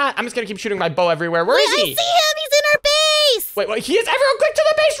you at? I'm just gonna keep shooting my bow everywhere. Where is he? I see him. He's in our base. Wait, he is. Everyone quick to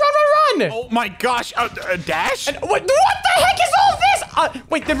the base. Run. Oh my gosh. Dash? And what the heck is all this?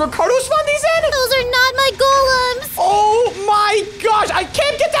 Wait, did Ricardo spawn these in? Those are not my golems. Oh my gosh, I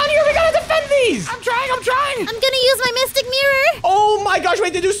can't get down here. We gotta defend these. I'm trying. I'm gonna use my mystic mirror. Oh my gosh,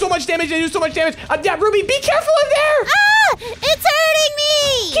 wait, they do so much damage. Yeah, Ruby, be careful in there. It's hurting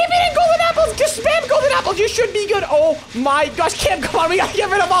me. Keep eating golden apples. Just spam golden apples. emeralds. You should be good. Oh my gosh, Kim, come on. We gotta get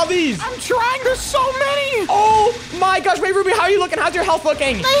rid of all these. I'm trying. There's so many. Oh my gosh. Wait, Ruby, how are you looking? How's your health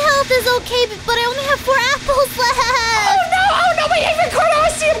looking? My health is okay, but I only have 4 apples left. Oh no, wait, hey, Ricardo, I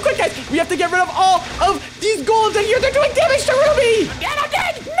see him. Quick, guys. We have to get rid of all of these golems in here. They're doing damage to Ruby. I'm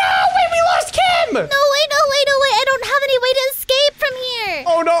dead. No, wait, we lost Kim. No, wait. I don't have any way to escape from here.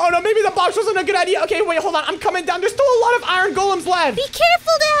 Oh no, maybe the box wasn't a good idea. Okay, wait, hold on. I'm coming down. There's still a lot of iron golems left. Be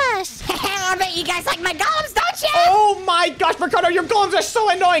careful, Dash. I bet you guys like my golems, don't you? Oh my gosh, Ricardo, your golems are so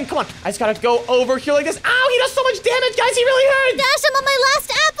annoying. Come on, I just gotta go over here like this. Ow, he does so much damage, guys. He really hurts. Dash, I'm on my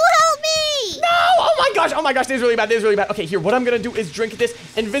last apple. Help me. No! Oh my gosh, this is really bad. Okay, here, what I'm gonna do is drink this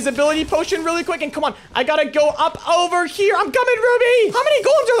invisibility potion really quick, and come on, I gotta go up over here. I'm coming, Ruby! How many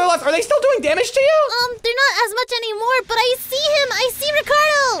golems are there left? Are they still doing damage to you? They're not as much anymore, but I see him. I see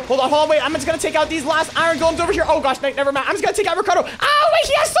Ricardo. Hold on, wait, I'm just gonna take out these last iron golems over here. Oh gosh, never mind. I'm just gonna take out Ricardo. Ow, wait,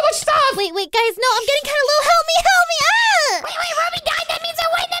 he has so much stuff! Wait, guys, no, I'm getting kind of low. Help me. Ah! Wait, Ruby died. That means I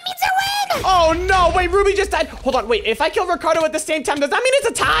win. Oh no, wait, Ruby just died. Hold on, wait, if I kill Ricardo at the same time, does that mean it's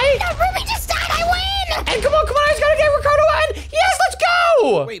a tie? No, Ruby just died. I win. And come on, I just gotta get Ricardo in. Yes, let's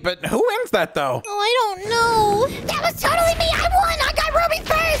go! Wait, but who wins that though? Oh, I don't know. That was totally me. I won. I got Ruby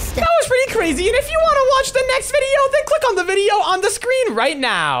first. That was pretty crazy, and if you want to watch the next video, then click on the video on the screen right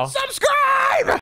now. Subscribe!